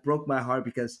one that broke my heart,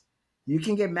 because you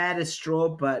can get mad at Stroll,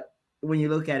 but when you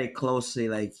look at it closely,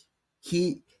 like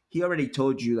he already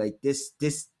told you, like this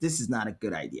is not a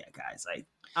good idea, guys. Like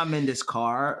I'm in this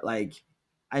car, like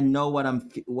I know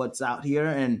what's out here,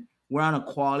 and we're on a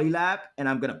quali lap, and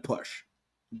I'm gonna push.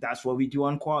 That's what we do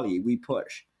on quali. We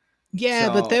push.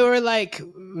 Yeah, but they were like,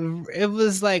 it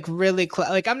was like really close.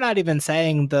 Like I'm not even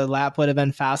saying the lap would have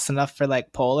been fast enough for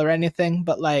like pole or anything,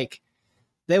 but like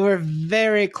they were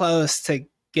very close to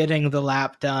getting the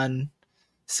lap done.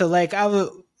 So like I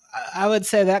would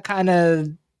say that kind of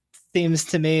seems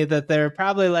to me that they're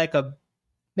probably like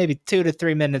maybe 2 to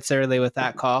 3 minutes early with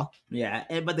that call. Yeah,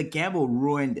 but the gamble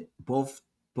ruined both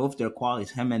their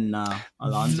qualities, him and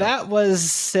Alonso. That was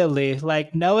silly.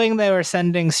 Like knowing they were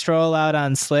sending Stroll out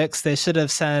on slicks, they should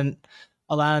have sent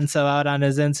Alonso out on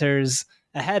his inters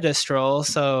ahead of Stroll,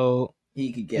 so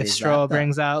he could get if Stroll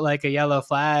brings out like a yellow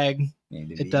flag,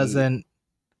 it doesn't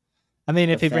I mean,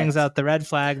 if he brings affect. out the red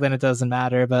flag, then it doesn't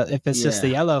matter. But if it's just the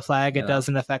Yeah. yellow flag, it Yeah.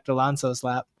 doesn't affect Alonso's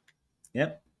lap.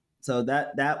 Yep. So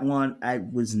that one I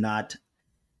was not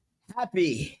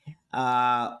happy.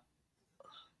 Uh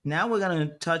Now we're gonna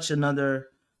touch another.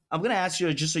 I'm gonna ask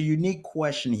you just a unique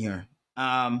question here.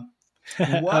 Um,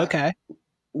 what Okay.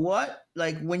 what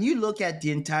like when you look at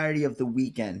the entirety of the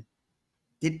weekend,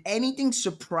 did anything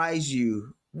surprise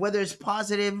you, whether it's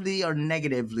positively or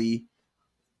negatively?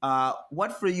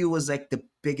 What for you was like the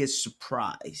biggest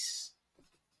surprise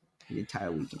the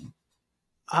entire weekend?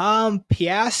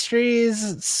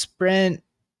 Piastri's sprint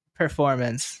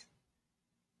performance.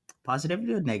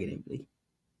 Positively or negatively?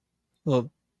 Well,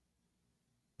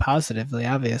 positively,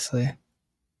 obviously.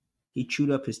 He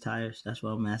chewed up his tires. That's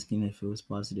why I'm asking if it was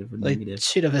positive or Like, negative.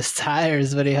 shoot of his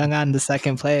tires, but he hung on to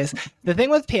second place. The thing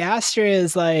with Piastri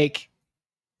is like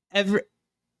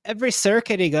every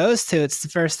circuit he goes to, it's the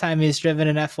first time he's driven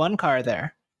an F1 car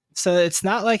there. So it's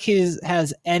not like he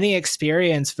has any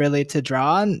experience really to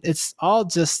draw on. It's all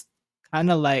just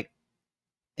kind of like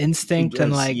He instinct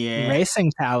and just like yeah.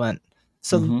 racing talent.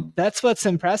 So Mm-hmm. that's what's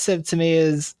impressive to me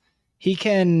is he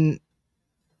can.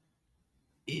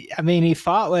 I mean, he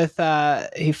fought with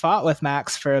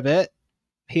Max for a bit.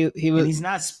 He And was he's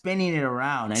not spinning it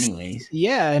around, anyways.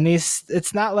 yeah, and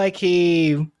it's not like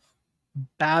he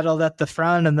battled at the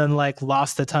front and then like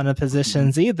lost a ton of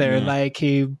positions either. Yeah. Like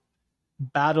he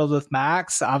battled with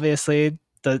Max. Obviously,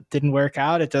 that didn't work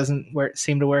out. It doesn't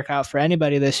seem to work out for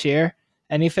anybody this year,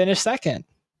 and he finished second.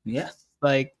 Yeah.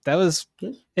 Like that was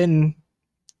Good. in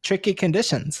tricky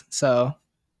conditions. So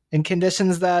in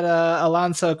conditions that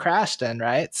Alonso crashed in,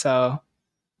 right? So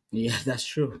Yeah, that's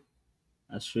true.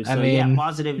 That's true. I So yeah, mean,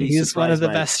 positively he's one of surprised the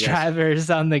by best yes. drivers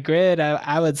on the grid,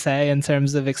 I would say, in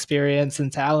terms of experience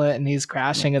and talent, and he's Yeah.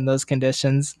 crashing in those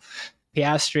conditions.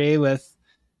 Piastri with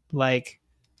like,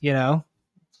 you know,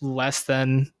 less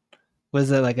than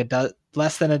was it like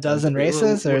less than a dozen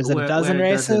races, or is it a dozen Where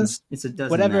it doesn't, races? it's a dozen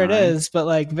Whatever now, it right? is, but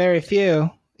like very few.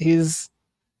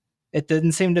 It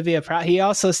didn't seem to be a problem. He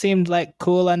also seemed like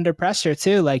cool under pressure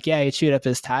too. Like, yeah, he chewed up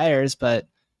his tires, but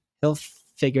he'll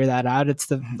figure that out. It's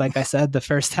like I said, the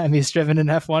first time he's driven an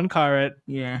F1 car at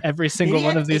Yeah. every single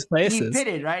one of these He places.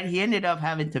 pitted, right? He ended up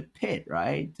having to pit,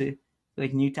 right? To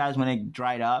like new tires when it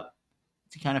dried up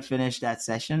to kind of finish that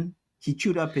session. He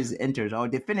chewed up his inters. Oh,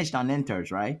 they finished on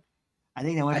inters, right? I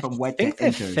think they went I from wet to think they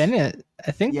inters. finished.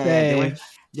 I think Yeah, they they went.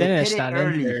 They finished pitted on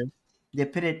early. Inter. They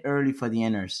pitted early for the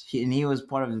inners, and he was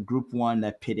part of the group one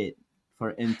that pitted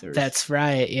for inters. That's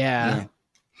right. Yeah. Yeah,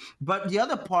 but the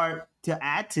other part to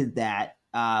add to that,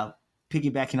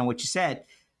 piggybacking on what you said,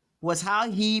 was how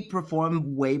he performed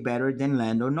way better than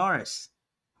Lando Norris,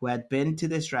 who had been to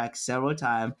this track several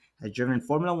times, has driven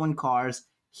Formula One cars.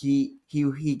 He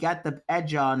got the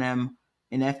edge on him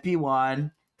in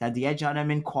FP1, got the edge on him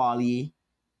in quali,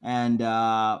 and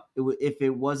if it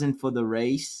wasn't for the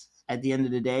race at the end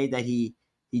of the day that he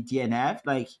DNF'd,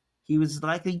 like he was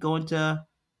likely going to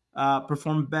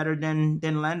perform better than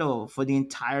Lando for the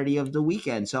entirety of the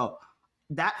weekend. So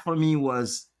that for me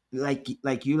was like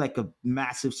a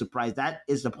massive surprise. That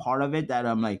is the part of it that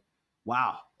I'm like,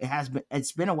 wow,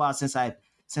 it's been a while since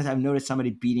I've noticed somebody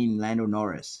beating Lando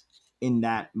Norris in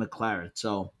that McLaren.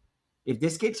 So if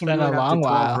this kid It's can been do a it up to long 12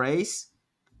 while. race,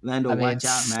 Lando, I mean, watch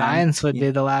out, man. Science would Yeah,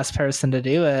 be the last person to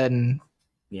do it. And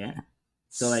yeah.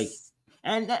 So like,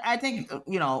 and I think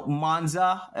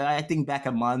Monza. I think back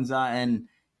at Monza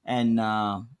and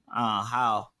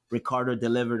how Ricardo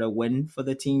delivered a win for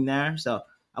the team there. So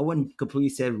I wouldn't completely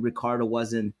say Ricardo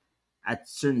wasn't at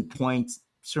certain point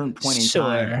in time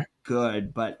sure.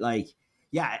 good, but like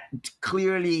yeah, But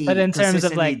clearly in terms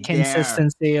of consistently like there.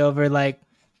 consistency over like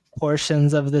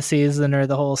portions of the season or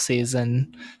the whole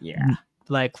season, Yeah,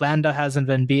 like Lando hasn't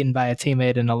been beaten by a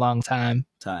teammate in a long time.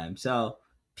 time. So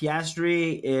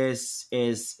Piastri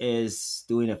is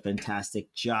doing a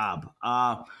fantastic job.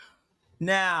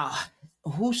 Now,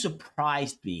 who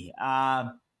surprised me?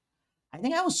 I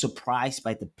think I was surprised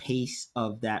by the pace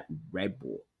of that Red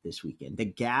Bull this weekend. The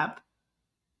gap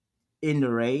in the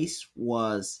race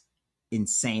was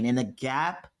insane, and the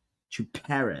gap to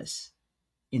Perez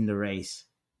in the race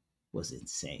was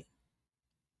insane.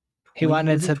 He 20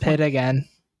 wanted was it to pit 20? again.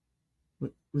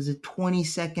 Was it 20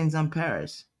 seconds on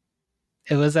Perez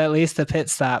It was at least a pit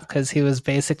stop because he was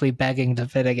basically begging to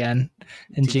pit again,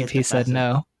 and to get the GP said fastest?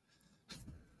 no.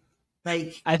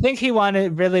 Like, I think he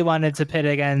really wanted to pit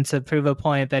again to prove a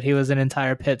point that he was an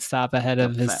entire pit stop ahead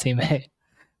of his teammate.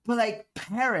 but like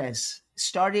Perez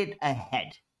started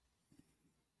ahead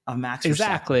of Max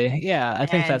Exactly. Verstappen. Yeah, I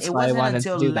think And that's it why he wasn't wanted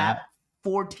to until do that. lap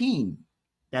 14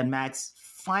 that Max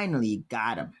finally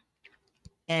got him.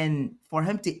 And for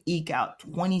him to eke out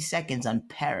 20 seconds on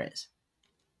Perez,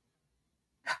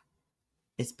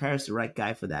 is Perez the right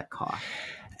guy for that car?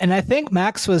 And I think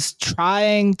Max was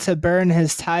trying to burn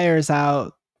his tires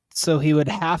out so he would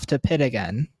have to pit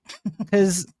again.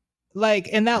 Because, like,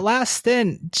 in that last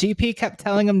stint, GP kept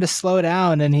telling him to slow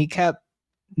down and he kept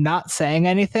not saying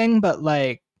anything, but,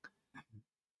 like,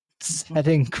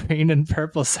 setting green and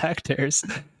purple sectors.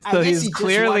 I So guess he's he just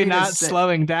clearly wanted to not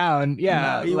slowing down.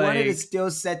 Yeah. no, he wanted to Like, still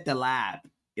set the lap,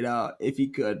 if he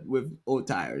could with old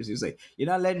tires. He was like, "You're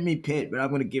not letting me pit, but I'm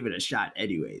going to give it a shot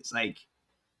anyways." Like,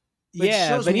 which yeah,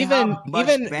 shows but me even how much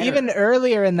even even better.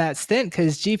 earlier in that stint,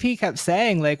 because GP kept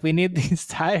saying like we need these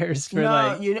tires for No,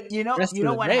 like rest you of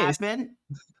know the what race. happened?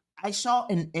 I saw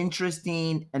an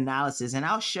interesting analysis, and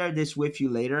I'll share this with you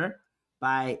later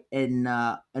by an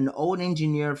old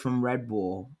engineer from Red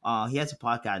Bull. He has a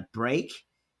podcast, Break.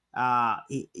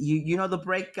 You know the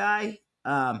Break guy.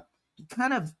 He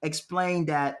kind of explained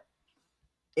that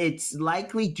it's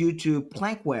likely due to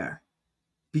plank wear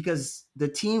because the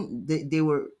team they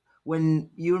were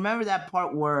when you remember that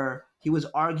part where he was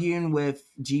arguing with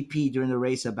GP during the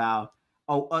race about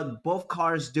both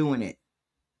cars doing it.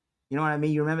 You know what I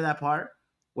mean? You remember that part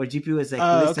where GP was like,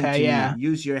 Oh, listen okay, to me, yeah.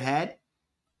 use your head.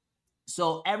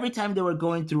 So every time they were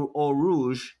going through Eau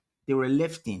Rouge, they were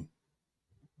lifting.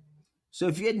 So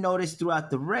if you had noticed throughout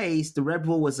the race, the Red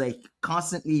Bull was like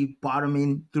constantly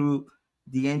bottoming through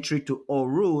the entry to Eau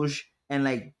Rouge, and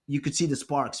like you could see the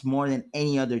sparks more than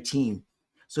any other team.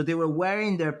 So they were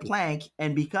wearing their plank,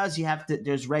 and because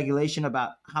there's regulation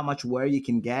about how much wear you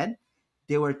can get,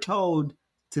 they were told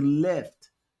to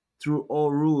lift through Eau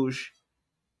Rouge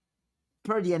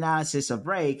per the analysis of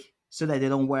Rake so that they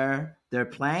don't wear their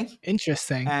plank.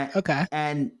 Interesting. And Okay.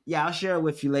 and yeah, I'll share it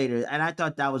with you later. And I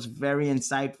thought that was very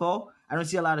insightful. I don't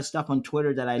see a lot of stuff on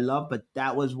Twitter that I love, but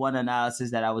that was one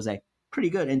analysis that I was like pretty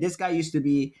good. And this guy used to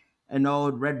be an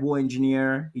old Red Bull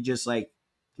engineer. He just like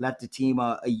left the team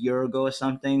a year ago or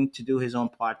something to do his own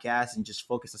podcast and just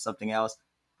focus on something else.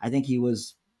 I think he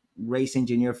was race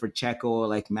engineer for Checo,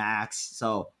 like Max.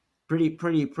 So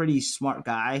pretty smart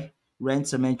guy. Ran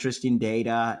some interesting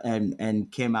data and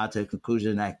came out to the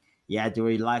conclusion that yeah, they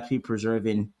were likely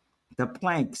preserving the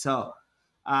plank. So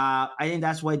I think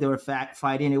that's why they were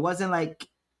fighting. It wasn't like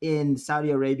in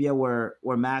Saudi Arabia where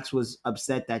Max was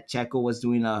upset that Checo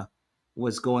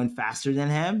was going faster than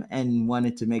him and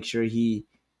wanted to make sure he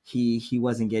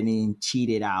wasn't getting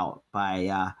cheated out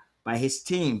by his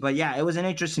team. But yeah, it was an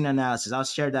interesting analysis. I'll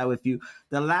share that with you.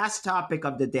 The last topic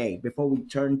of the day before we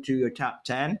turn to your top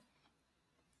 10.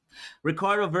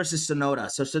 Ricardo versus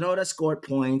Sonoda. So Sonoda scored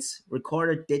points.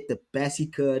 Ricardo did the best he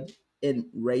could in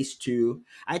race 2.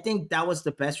 I think that was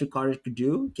the best Ricardo could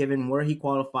do given where he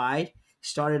qualified.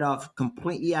 Started off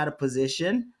completely out of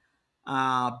position,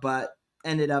 but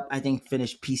ended up, I think,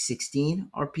 finished P16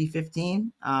 or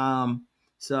P15.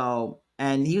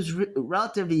 And he was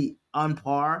relatively on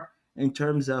par in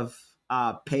terms of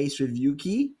pace with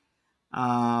Yuki.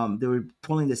 They were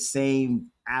pulling the same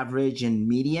average and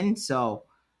median. So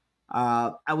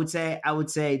I would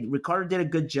say Ricardo did a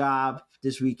good job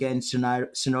this weekend.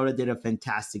 Sonoda did a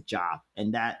fantastic job,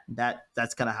 and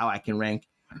that's kind of how I can rank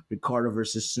Ricardo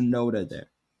versus Sonoda there.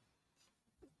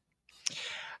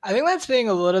 I think that's being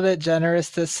a little bit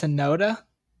generous to Sonoda.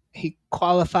 He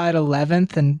qualified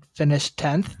 11th and finished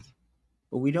 10th.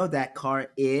 But we know that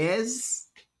car is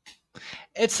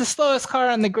It's the slowest car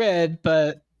on the grid,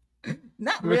 but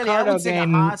not really. I Ricardo would say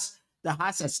gained. The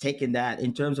Haas has taken that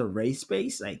in terms of race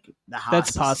space. Like the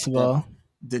That's Haas is possible.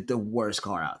 the worst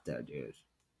car out there, dude.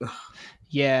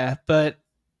 Yeah, but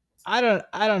I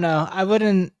don't know. I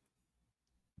wouldn't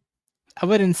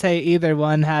say either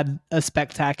one had a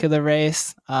spectacular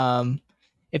race.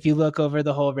 If you look over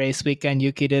the whole race weekend,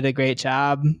 Yuki did a great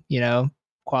job,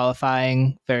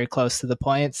 qualifying very close to the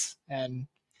points and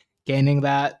gaining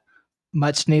that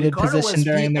much needed Ricardo position was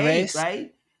during the P8, race.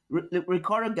 right?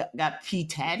 Ricardo got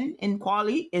P10 in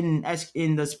quali in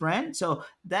the sprint, so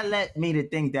that led me to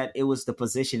think that it was the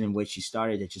position in which he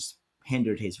started that just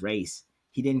hindered his race.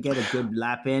 He didn't get a good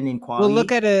lap in Well, quali.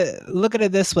 look at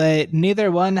it this way.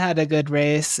 Neither one had a good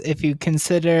race. If you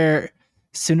consider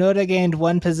Tsunoda gained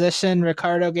one position,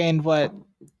 Ricardo gained what,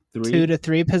 2 to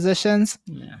 3 positions?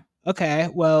 Yeah. Okay,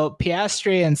 well,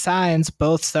 Piastri and Sainz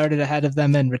both started ahead of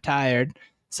them and retired.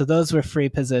 So those were free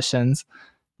positions,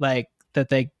 like that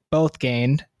they both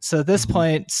gained. So at this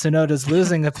point, Tsunoda's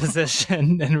losing a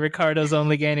position and Ricardo's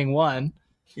only gaining one.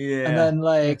 Yeah. And then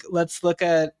let's look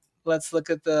at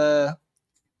the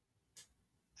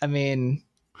I mean,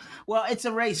 well, it's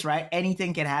a race, right?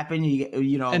 Anything can happen.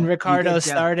 And Ricardo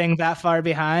starting that far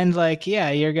behind, like,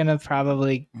 yeah, you're gonna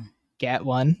probably get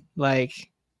one. Like,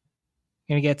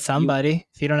 you're gonna get somebody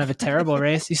if you don't have a terrible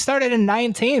race. You started in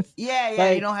 19th.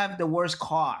 Yeah, you don't have the worst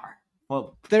car.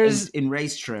 Well, there's in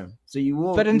race trim, so you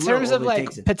will. But in you will terms of like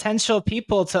overtake it. potential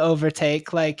people to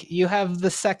overtake, like you have the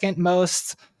second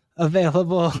most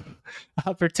available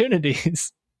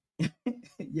opportunities.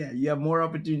 Yeah, you have more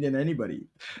opportunity than anybody.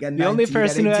 The only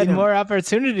person who had more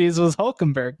opportunities was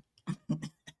Hulkenberg,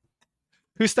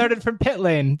 who started from pit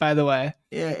lane, by the way.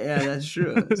 Yeah, that's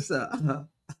true. So,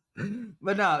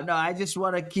 but no, I just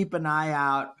want to keep an eye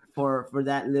out for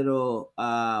that little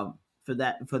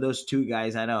for those two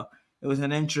guys. I know it was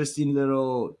an interesting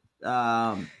little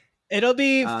it'll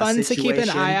be fun situation. To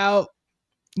keep an eye out.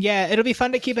 Yeah, it'll be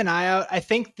fun to keep an eye out. I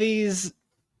think these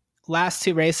last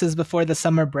two races before the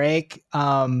summer break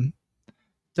don't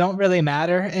really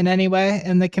matter in any way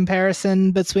in the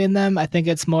comparison between them. I think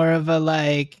it's more of a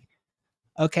like,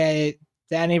 okay,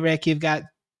 Danny, Rick, you've got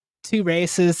 2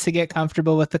 races to get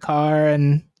comfortable with the car,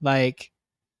 and like,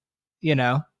 you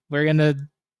know, we're gonna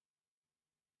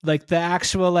like the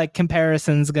actual like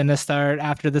comparison's gonna start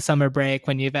after the summer break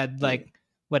when you've had like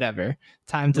whatever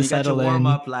time to settle in. Warm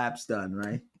up laps done,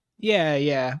 right?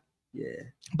 Yeah.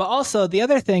 But also the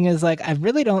other thing is like I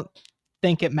really don't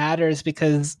think it matters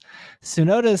because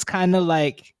Tsunoda's kind of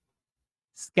like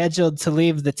scheduled to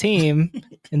leave the team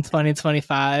in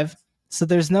 2025, so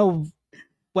there's no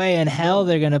way in hell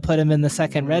they're going to put him in the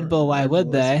second Red Bull. Why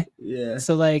would they? Yeah.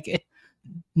 So like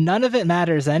none of it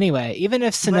matters anyway. Even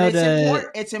if Tsunoda,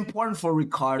 it's important for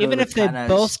Ricciardo. Even if they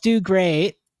both do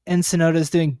great and Tsunoda's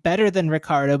doing better than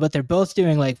Ricciardo, but they're both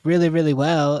doing like really, really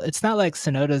well, it's not like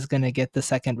Tsunoda's going to get the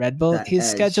second Red Bull. He's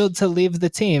scheduled to leave the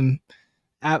team.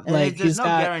 Like he's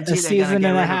got a season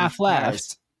and a half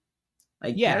left.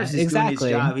 Like Paris is doing his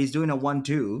job. He's doing a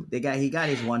 1-2. He got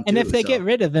his 1-2. And if they get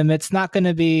rid of him, it's not going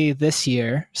to be this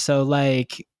year. So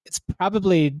like it's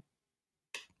probably,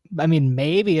 I mean,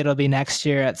 maybe it'll be next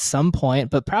year at some point,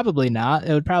 but probably not.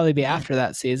 It would probably be after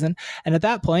that season. And at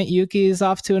that point, Yuki's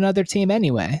off to another team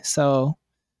anyway. So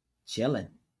chilling.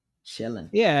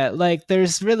 Yeah, like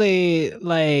there's really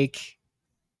like,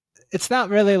 it's not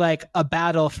really like a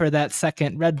battle for that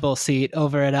second Red Bull seat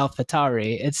over at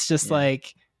AlphaTauri. It's just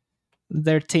like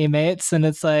they're teammates, and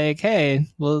it's like, hey,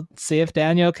 we'll see if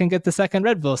Daniel can get the second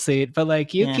Red Bull seat. But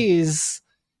like Yuki's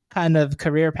kind of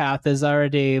career path is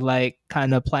already like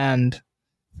kind of planned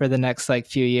for the next like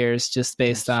few years, just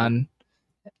based on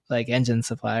like engine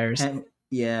suppliers. Him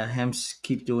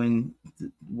keep doing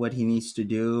what he needs to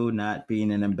do, not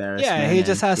being an embarrassment. Yeah, he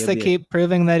just has to keep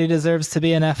proving that he deserves to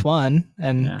be an F1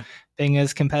 and being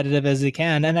as competitive as he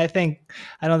can. And I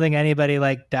don't think anybody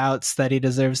like doubts that he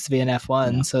deserves to be an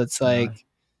F1. No, so it's like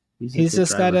he's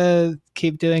just got to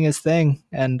keep doing his thing.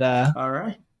 And all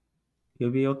right, he'll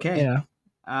be okay. You know,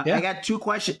 I got 2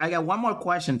 questions. I got one more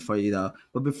question for you though.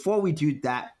 But before we do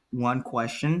that one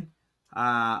question,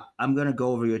 I'm gonna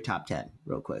go over your top 10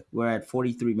 real quick. We're at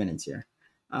 43 minutes here.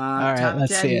 All right, top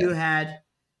 10 you had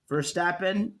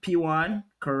Verstappen P1,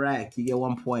 correct. You get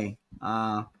 1 point.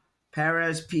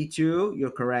 Perez P2,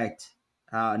 you're correct.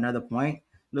 Another point.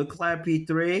 Leclerc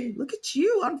P3, look at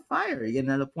you on fire. You get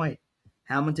another point.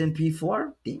 Hamilton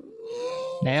P4, ding.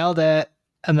 Nailed it.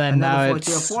 And then now it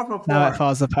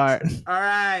falls apart. All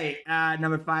right.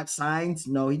 Number 5, Sainz.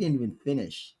 No, he didn't even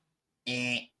finish.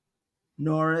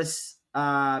 Norris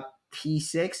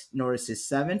P6. Norris is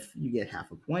 7th. You get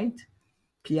half a point.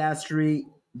 Piastri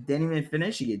didn't even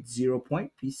finish. You get 0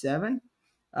 point. P7.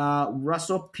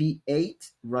 Russell P8.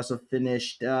 Russell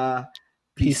finished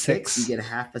P6. You get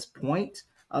half a point.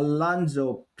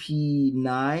 Alonso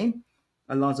P9.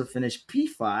 Alonso finished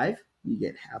P5. You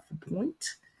get half a point.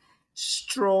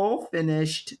 Stroll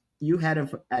finished. You had him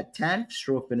at 10.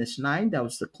 Stroll finished 9. That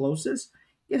was the closest.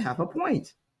 You get half a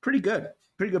point. Pretty good.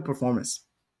 Pretty good performance.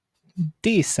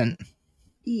 Decent.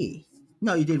 Yeah.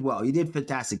 No, you did well. You did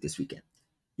fantastic this weekend.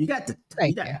 You got the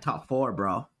top 4,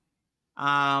 bro.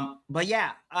 But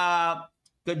yeah,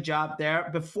 good job there.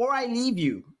 Before I leave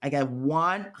you, I got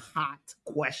one hot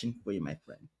question for you, my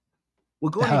friend. We're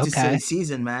going into silly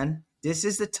season, man. This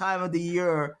is the time of the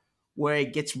year where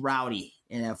it gets rowdy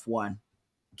in F1.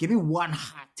 Give me one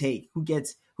hot take. Who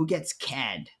gets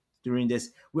canned during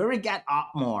this? We already got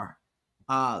Otmar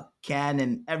canned,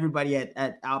 and everybody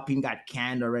at Alpine got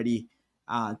canned already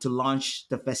to launch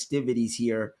the festivities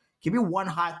here. Give me one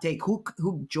hot take.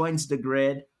 Who joins the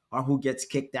grid or who gets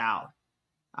kicked out?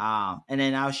 And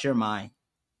then I'll share mine.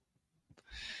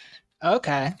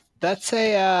 Okay. That's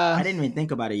a I didn't even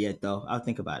think about it yet though. I'll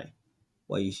think about it.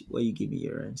 While you give me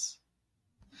yours.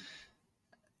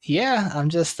 Yeah, I'm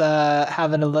just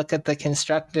having a look at the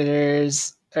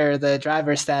constructors or the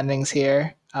driver standings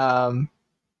here.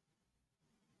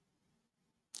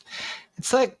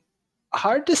 It's like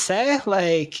hard to say.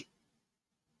 Like,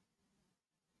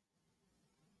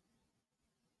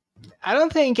 I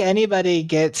don't think anybody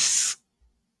gets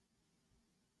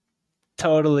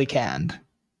totally canned.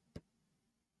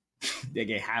 They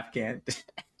get half canned.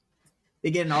 They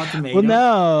get an Well, ultimatum.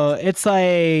 no, it's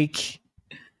like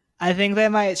I think they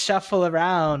might shuffle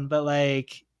around, but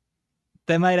like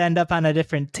they might end up on a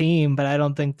different team, but I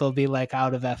don't think they'll be like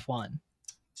out of F1.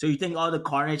 So you think all the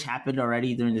carnage happened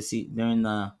already during the season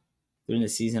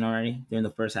already, during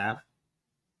the first half?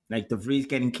 Like the Vries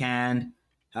getting canned.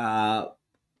 Well,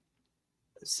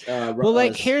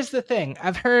 like here's the thing.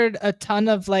 I've heard a ton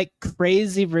of like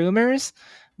crazy rumors,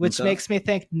 which makes me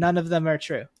think none of them are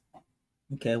true.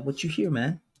 Okay, what you hear,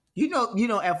 man? You know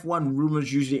F1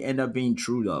 rumors usually end up being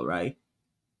true though, right?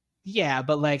 Yeah,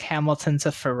 but like Hamilton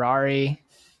to Ferrari.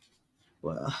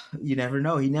 Well, you never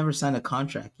know. He never signed a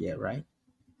contract yet, right?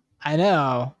 I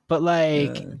know, but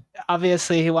like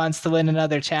obviously he wants to win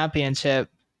another championship.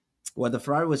 Well, the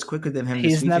Ferrari was quicker than him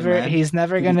He's this weekend, never man. he's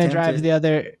never gonna drive the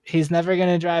other. He's never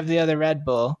gonna drive the other Red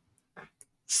Bull.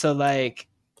 So like,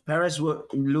 Perez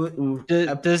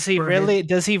does he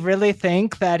really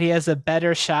think that he has a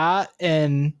better shot?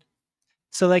 And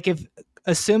so like, if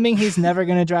assuming he's never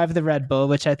gonna drive the Red Bull,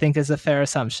 which I think is a fair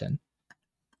assumption.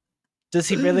 Does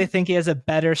he really think he has a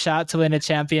better shot to win a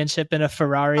championship in a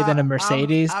Ferrari than a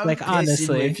Mercedes? I'm like,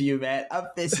 honestly, with you, man. I'm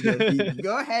pissing with you.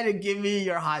 Go ahead and give me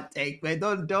your hot take, man.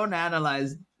 Don't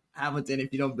analyze Hamilton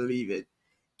if you don't believe it.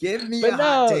 Give me a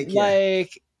hot take here.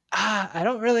 Like, I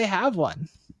don't really have one.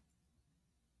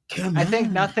 I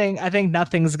think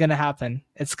nothing's gonna happen.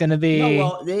 It's gonna be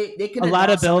they could a lot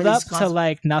of build up to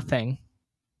like nothing.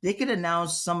 They could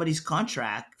announce somebody's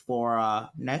contract for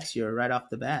next year right off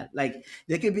the bat. Like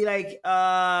they could be like,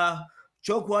 Zhou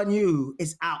Guan Yu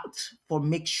is out for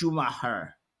Mick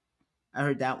Schumacher. I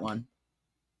heard that one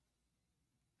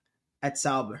at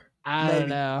Sauber. I don't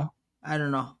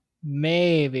know.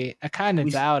 Maybe. I kind of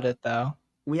doubt it though.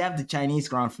 We have the Chinese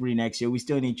Grand Prix next year. We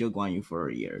still need Zhou Guan Yu for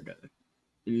a year though. At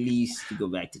least to go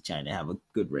back to China, have a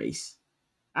good race.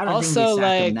 I don't think they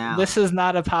sack him now. This is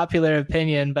not a popular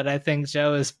opinion, but I think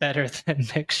Joe is better than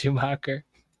Mick Schumacher.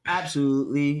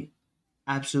 Absolutely,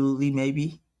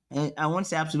 maybe. And I won't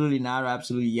say absolutely not or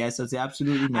absolutely yes. I'll say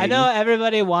absolutely maybe. I know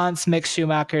everybody wants Mick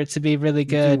Schumacher to be really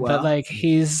good, but like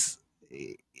he's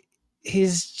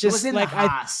just like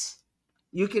Haas.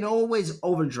 You can always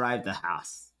overdrive the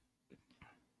Haas.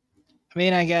 I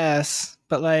mean, I guess,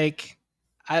 but like,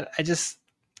 I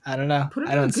don't know.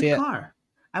 I don't see it. Car.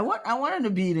 I want him to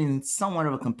be in somewhat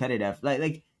of a competitive,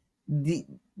 like the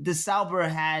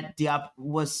Sauber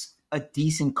was a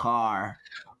decent car,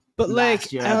 but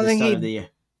like I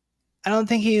don't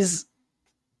think he's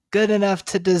good enough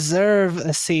to deserve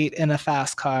a seat in a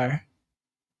fast car.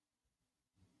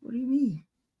 What do you mean?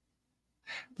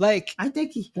 Like I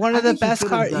think one of the best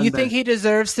cars. You think he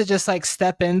deserves to just like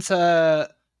step into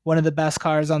one of the best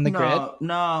cars on the grid?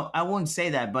 No, I wouldn't say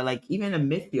that. But like even a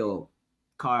midfield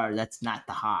car that's not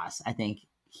the Haas, I think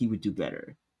he would do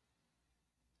better.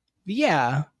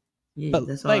 Yeah, but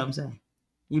that's all I'm saying.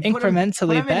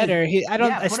 Incrementally better.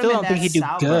 I still don't think he'd do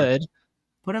good.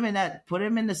 Put him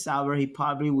in the Sauber. He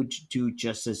probably would do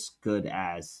just as good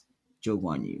as Zhou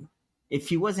Guan Yu. If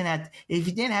he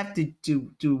didn't have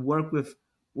to work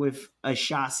with a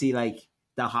chassis like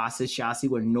the Haas's chassis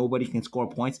where nobody can score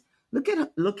points. Look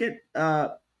at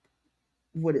Hülkenberg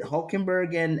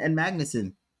and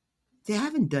Magnussen. They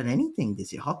haven't done anything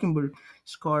this year. Hülkenberg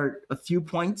scored a few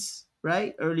points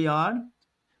right early on.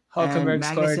 Hülkenberg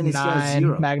scored 9.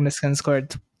 Magnussen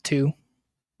scored 2.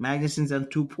 Magnussen's on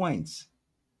 2 points.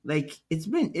 Like it's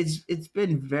been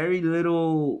very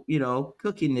little,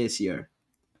 cooking this year.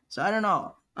 So I don't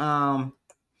know.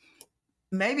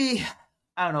 Maybe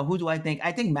I don't know. Who do I think?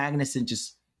 I think Magnussen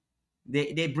just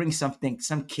they bring some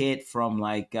kid from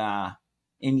like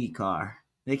IndyCar.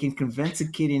 They can convince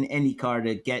a kid in IndyCar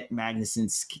to get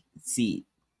Magnussen's seat.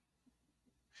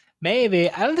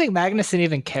 Maybe. I don't think Magnussen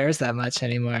even cares that much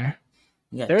anymore.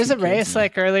 There was a race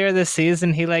like earlier this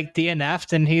season. He like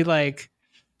DNF'd and he like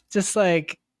just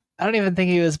like I don't even think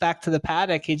he was back to the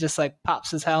paddock. He just like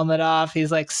pops his helmet off.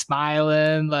 He's like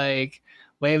smiling, like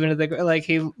waving to the like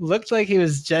he looked like he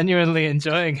was genuinely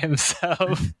enjoying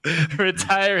himself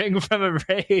retiring from a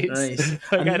race.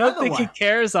 Like, I don't think he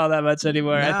cares all that much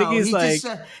anymore. No, I think he's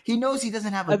he knows he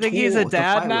doesn't have a I think he's a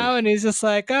dad now and he's just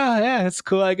like, oh yeah, it's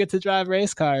cool. I get to drive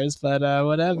race cars, but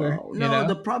whatever. Well,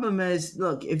 the problem is,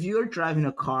 look, if you're driving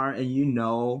a car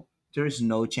and there's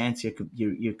no chance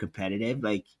you're competitive,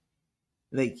 like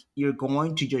you're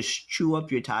going to just chew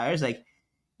up your tires, like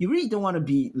you really don't want to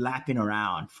be lapping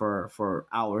around for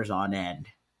hours on end.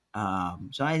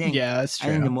 So I think that's I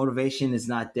think the true. motivation is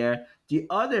not there. The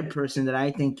other person that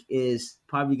I think is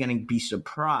probably going to be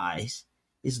surprised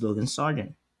is Logan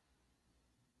Sargent.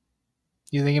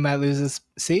 You think he might lose his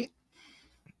seat?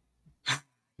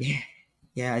 Yeah,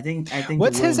 yeah. I think the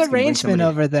What's his Williams can bring arrangement somebody.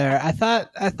 over there? I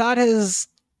thought his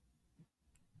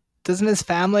doesn't his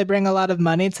family bring a lot of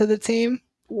money to the team?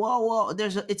 Well,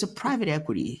 it's a private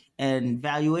equity, and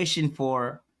valuation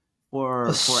for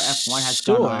F1 has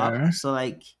gone up. Sure. So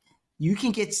like, you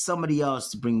can get somebody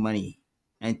else to bring money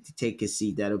and to take a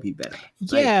seat. That'll be better.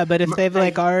 Yeah, but if they've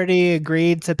like already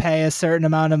agreed to pay a certain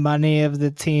amount of money of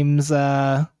the team's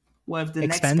well, if the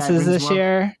next guy expenses brings this more,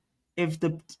 year, if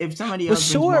somebody well,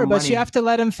 else brings more sure, but you money, have to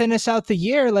let him finish out the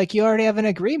year. Like you already have an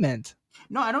agreement.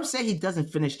 no, I don't say he doesn't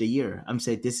finish the year. I'm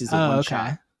saying this is a Oh, one okay.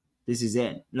 shot. This is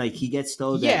it. Like he gets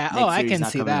told Yeah. that Oh, next I year he's can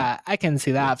not see coming up. that. I can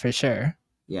see Yeah, that for sure.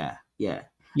 yeah. I've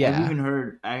Yeah. even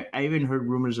heard. I even heard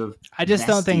rumors of I just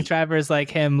don't think Vesti. drivers like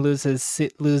him lose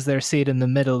their seat in the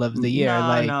middle of the year. No,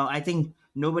 Like, no. I think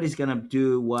nobody's gonna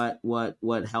do what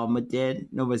Helmut did.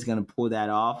 Nobody's gonna pull that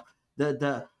off.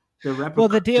 The well, the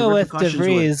the deal with repercussions would.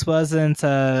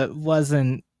 DeVries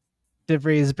wasn't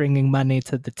DeVries bringing money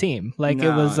to the team. Like it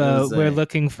No, was, it was we're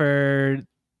looking for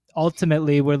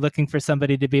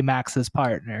somebody to be Max's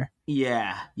partner.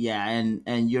 yeah,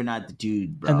 and you're not the dude,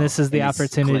 And bro. this is the And it's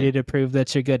opportunity clear. to prove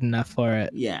that you're good enough for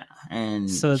it. Yeah, and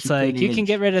So it's he couldn't like you can even.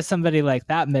 get rid of somebody like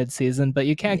that mid-season, but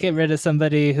you can't Yeah. get rid of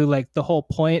somebody who like the whole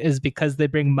point is because they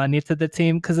bring money to the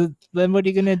team. Because then what are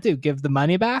you gonna do? Give the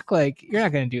money back? Like you're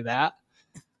not gonna do that.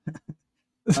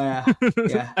 Oh,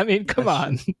 yeah, I mean, come that's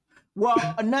on. true.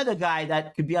 Well, another guy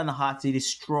that could be on the hot seat is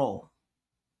Stroll.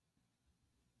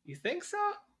 You think so?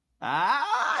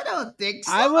 I don't think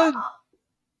so.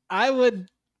 I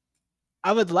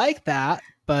would like that,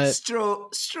 but Stroll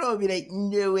be like,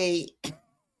 no way.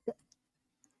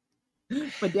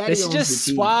 But they Daddy should owns the just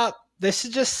team. swap. They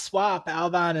should just swap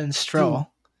Albon and Stroll. Dude,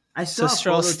 I So saw a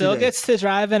Stroll photo still today. gets to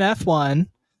drive an F1,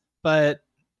 but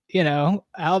Albon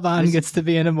Listen- gets to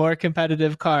be in a more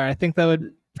competitive car. I think that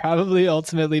would probably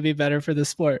ultimately be better for the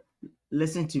sport.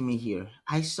 Listen to me here.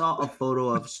 I saw a photo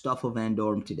of Stoffel Van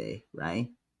Dorm today, right?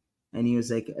 And he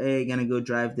was like, hey, gonna go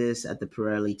drive this at the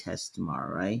Pirelli test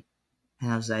tomorrow, right?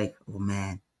 And I was like, oh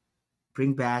man,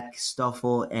 bring back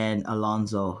Stoffel and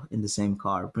Alonso in the same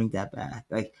car. Bring that back.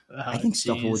 Like, I think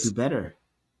Stoffel would do better.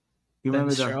 You Then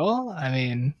remember Stroll? I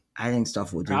mean, I think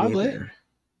Stoffel would do way probably. better.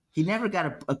 He never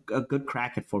got a good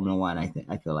crack at Formula One.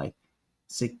 I feel like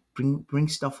it's like bring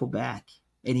Stoffel back,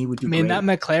 and he would do I mean, great. that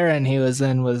McLaren he was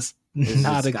in was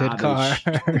not a good car.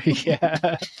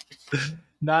 Yeah,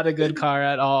 not a good car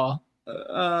at all.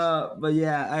 But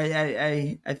yeah,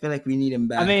 I feel like we need him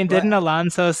back. I mean, didn't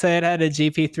Alonso say it had a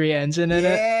GP3 engine in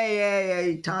it? Yeah.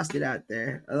 He tossed it out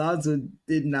there. Alonso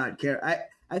did not care.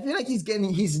 I feel like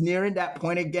he's nearing that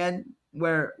point again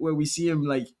where we see him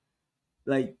like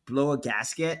blow a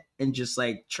gasket and just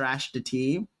like trash the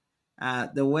team.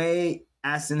 The way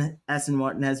Aston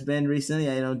Martin has been recently,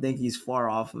 I don't think he's far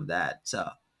off of that. So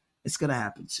it's gonna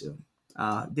happen soon.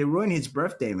 They ruined his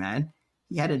birthday, man.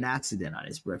 He had an accident on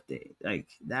his birthday. Like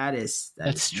that's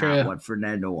true. Not what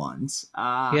Fernando wants. He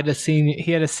had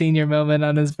a senior moment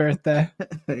on his birthday.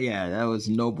 Yeah, that was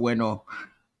no bueno.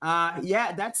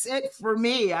 Yeah, that's it for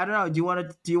me. I don't know. Do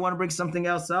you want to bring something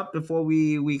else up before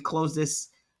we close this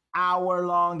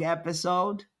hour-long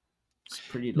episode? It's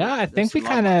pretty. No, I think we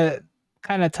kind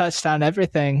of touched on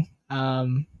everything.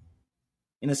 In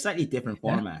a slightly different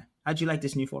format. How'd you like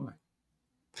this new format?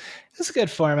 It's a good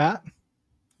format.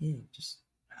 Yeah, just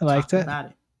I liked it. About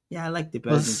it. Yeah, I liked it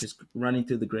better than just running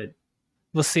through the grid.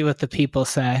 We'll see what the people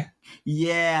say.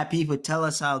 Yeah, people, tell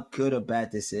us how good or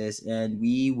bad this is, and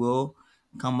we will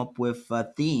come up with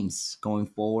themes going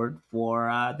forward for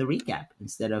the recap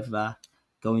instead of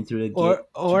going through the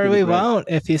or we won't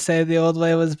if you say the old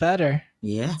way was better.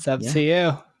 Yeah, it's up to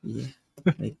you. Yeah,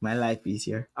 make my life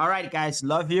easier. All right, guys,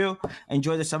 love you.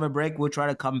 Enjoy the summer break. We'll try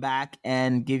to come back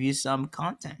and give you some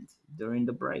content during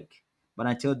the break. But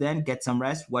until then, get some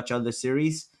rest. Watch other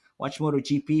series. Watch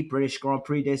MotoGP, British Grand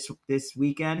Prix this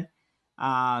weekend.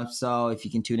 So if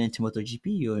you can tune into MotoGP,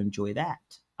 you'll enjoy that.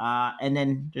 And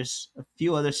then there's a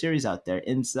few other series out there.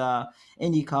 IMSA,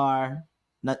 IndyCar,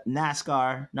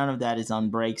 NASCAR. None of that is on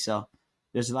break. So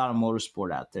there's a lot of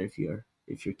motorsport out there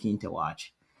if you're keen to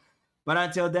watch. But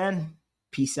until then,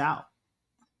 peace out.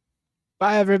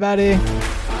 Bye, everybody.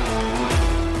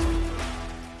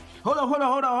 Hold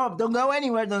on. Don't go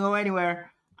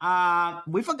anywhere.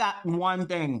 We forgot one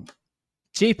thing.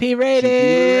 GP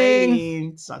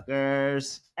rating.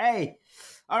 Suckers. Hey,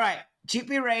 all right.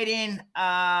 GP rating.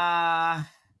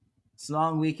 It's a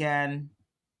long weekend.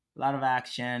 lot of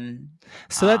action.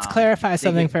 So let's clarify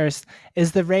something Get, first.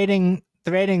 Is the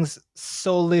ratings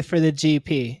solely for the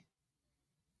GP?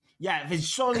 Yeah, if it's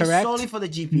solely for the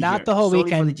GP, not here, the whole solely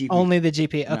weekend, for the GP. only the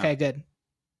GP. No. Okay, good.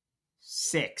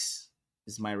 6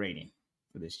 is my rating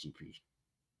for this GP.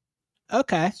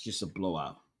 Okay, it's just a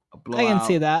blowout. I can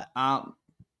see that.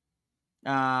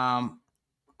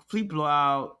 Complete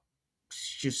blowout.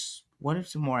 Just wanted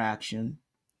some more action.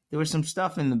 There was some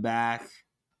stuff in the back.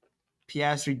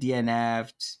 Piastri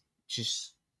DNF'd.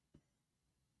 Just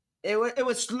it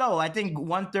was slow. I think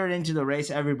 1/3 into the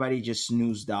race, everybody just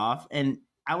snoozed off, and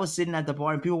I was sitting at the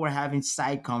bar and people were having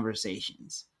side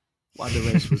conversations while the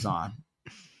race was on,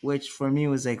 which for me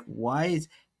was like, why is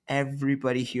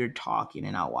everybody here talking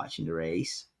and not watching the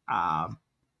race?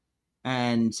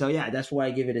 And so, yeah, that's why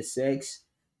I give it a 6.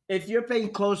 If you're paying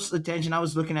close attention, I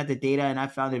was looking at the data and I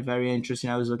found it very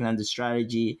interesting. I was looking at the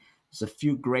strategy. There's a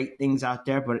few great things out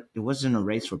there, but it wasn't a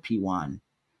race for P1.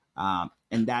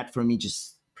 And that for me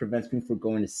just prevents me from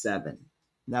going to 7.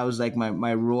 That was like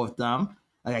my rule of thumb.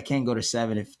 Like I can't go to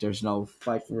 7 if there's no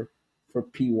fight for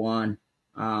P1.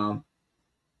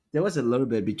 There was a little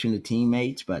bit between the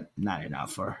teammates, but not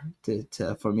enough for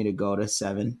me to go to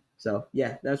 7. So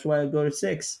yeah, that's why I go to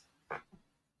 6.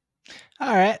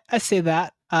 All right, I see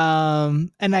that.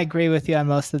 And I agree with you on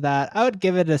most of that. I would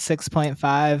give it a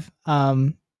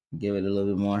 6.5. Give it a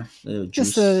little bit more, a little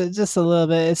just juice. just a little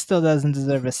bit. It still doesn't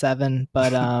deserve a 7,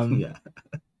 but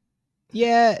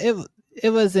yeah,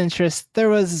 it was interest. There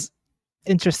was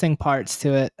interesting parts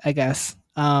to it, I guess.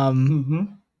 It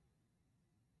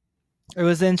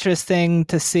was interesting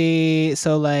to see.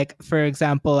 So, like, for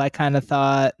example, I kind of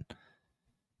thought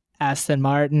Aston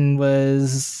Martin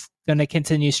was going to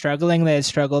continue struggling. They had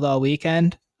struggled all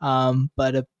weekend,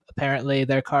 but apparently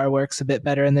their car works a bit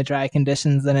better in the dry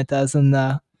conditions than it does in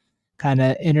the kind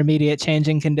of intermediate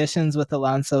changing conditions, with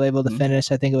Alonso able to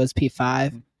finish. I think it was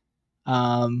P5.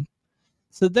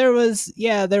 So there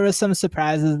was some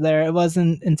surprises there. It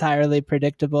wasn't entirely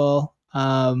predictable.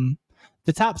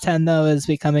 The top 10 though is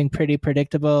becoming pretty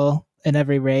predictable in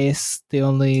every race. The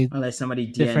only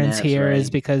difference here is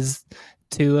because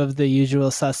 2 of the usual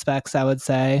suspects, I would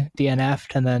say,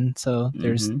 DNF'd, and then so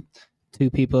there's 2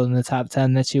 people in the top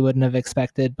 10 that you wouldn't have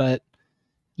expected. But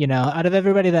you know, out of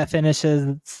everybody that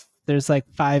finishes, there's like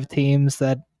 5 teams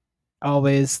that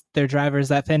always their drivers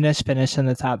that finish in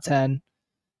the top 10.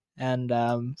 And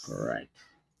right.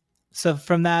 So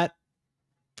from that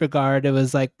regard, it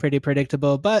was like pretty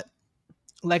predictable. But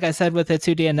like I said, with the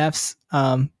 2 DNFs,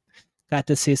 got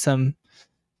to see some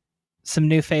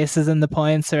new faces in the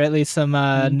points, or at least some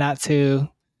not too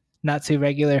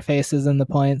regular faces in the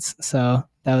points. So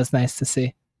that was nice to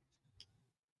see.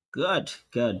 Good.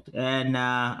 And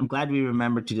I'm glad we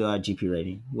remembered to do our GP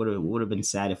rating. Would have been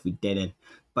sad if we didn't.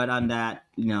 But on that,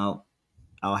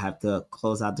 I'll have to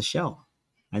close out the show.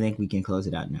 I think we can close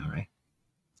it out now, right?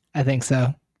 I think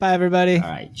so. Bye, everybody. All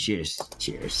right. Cheers.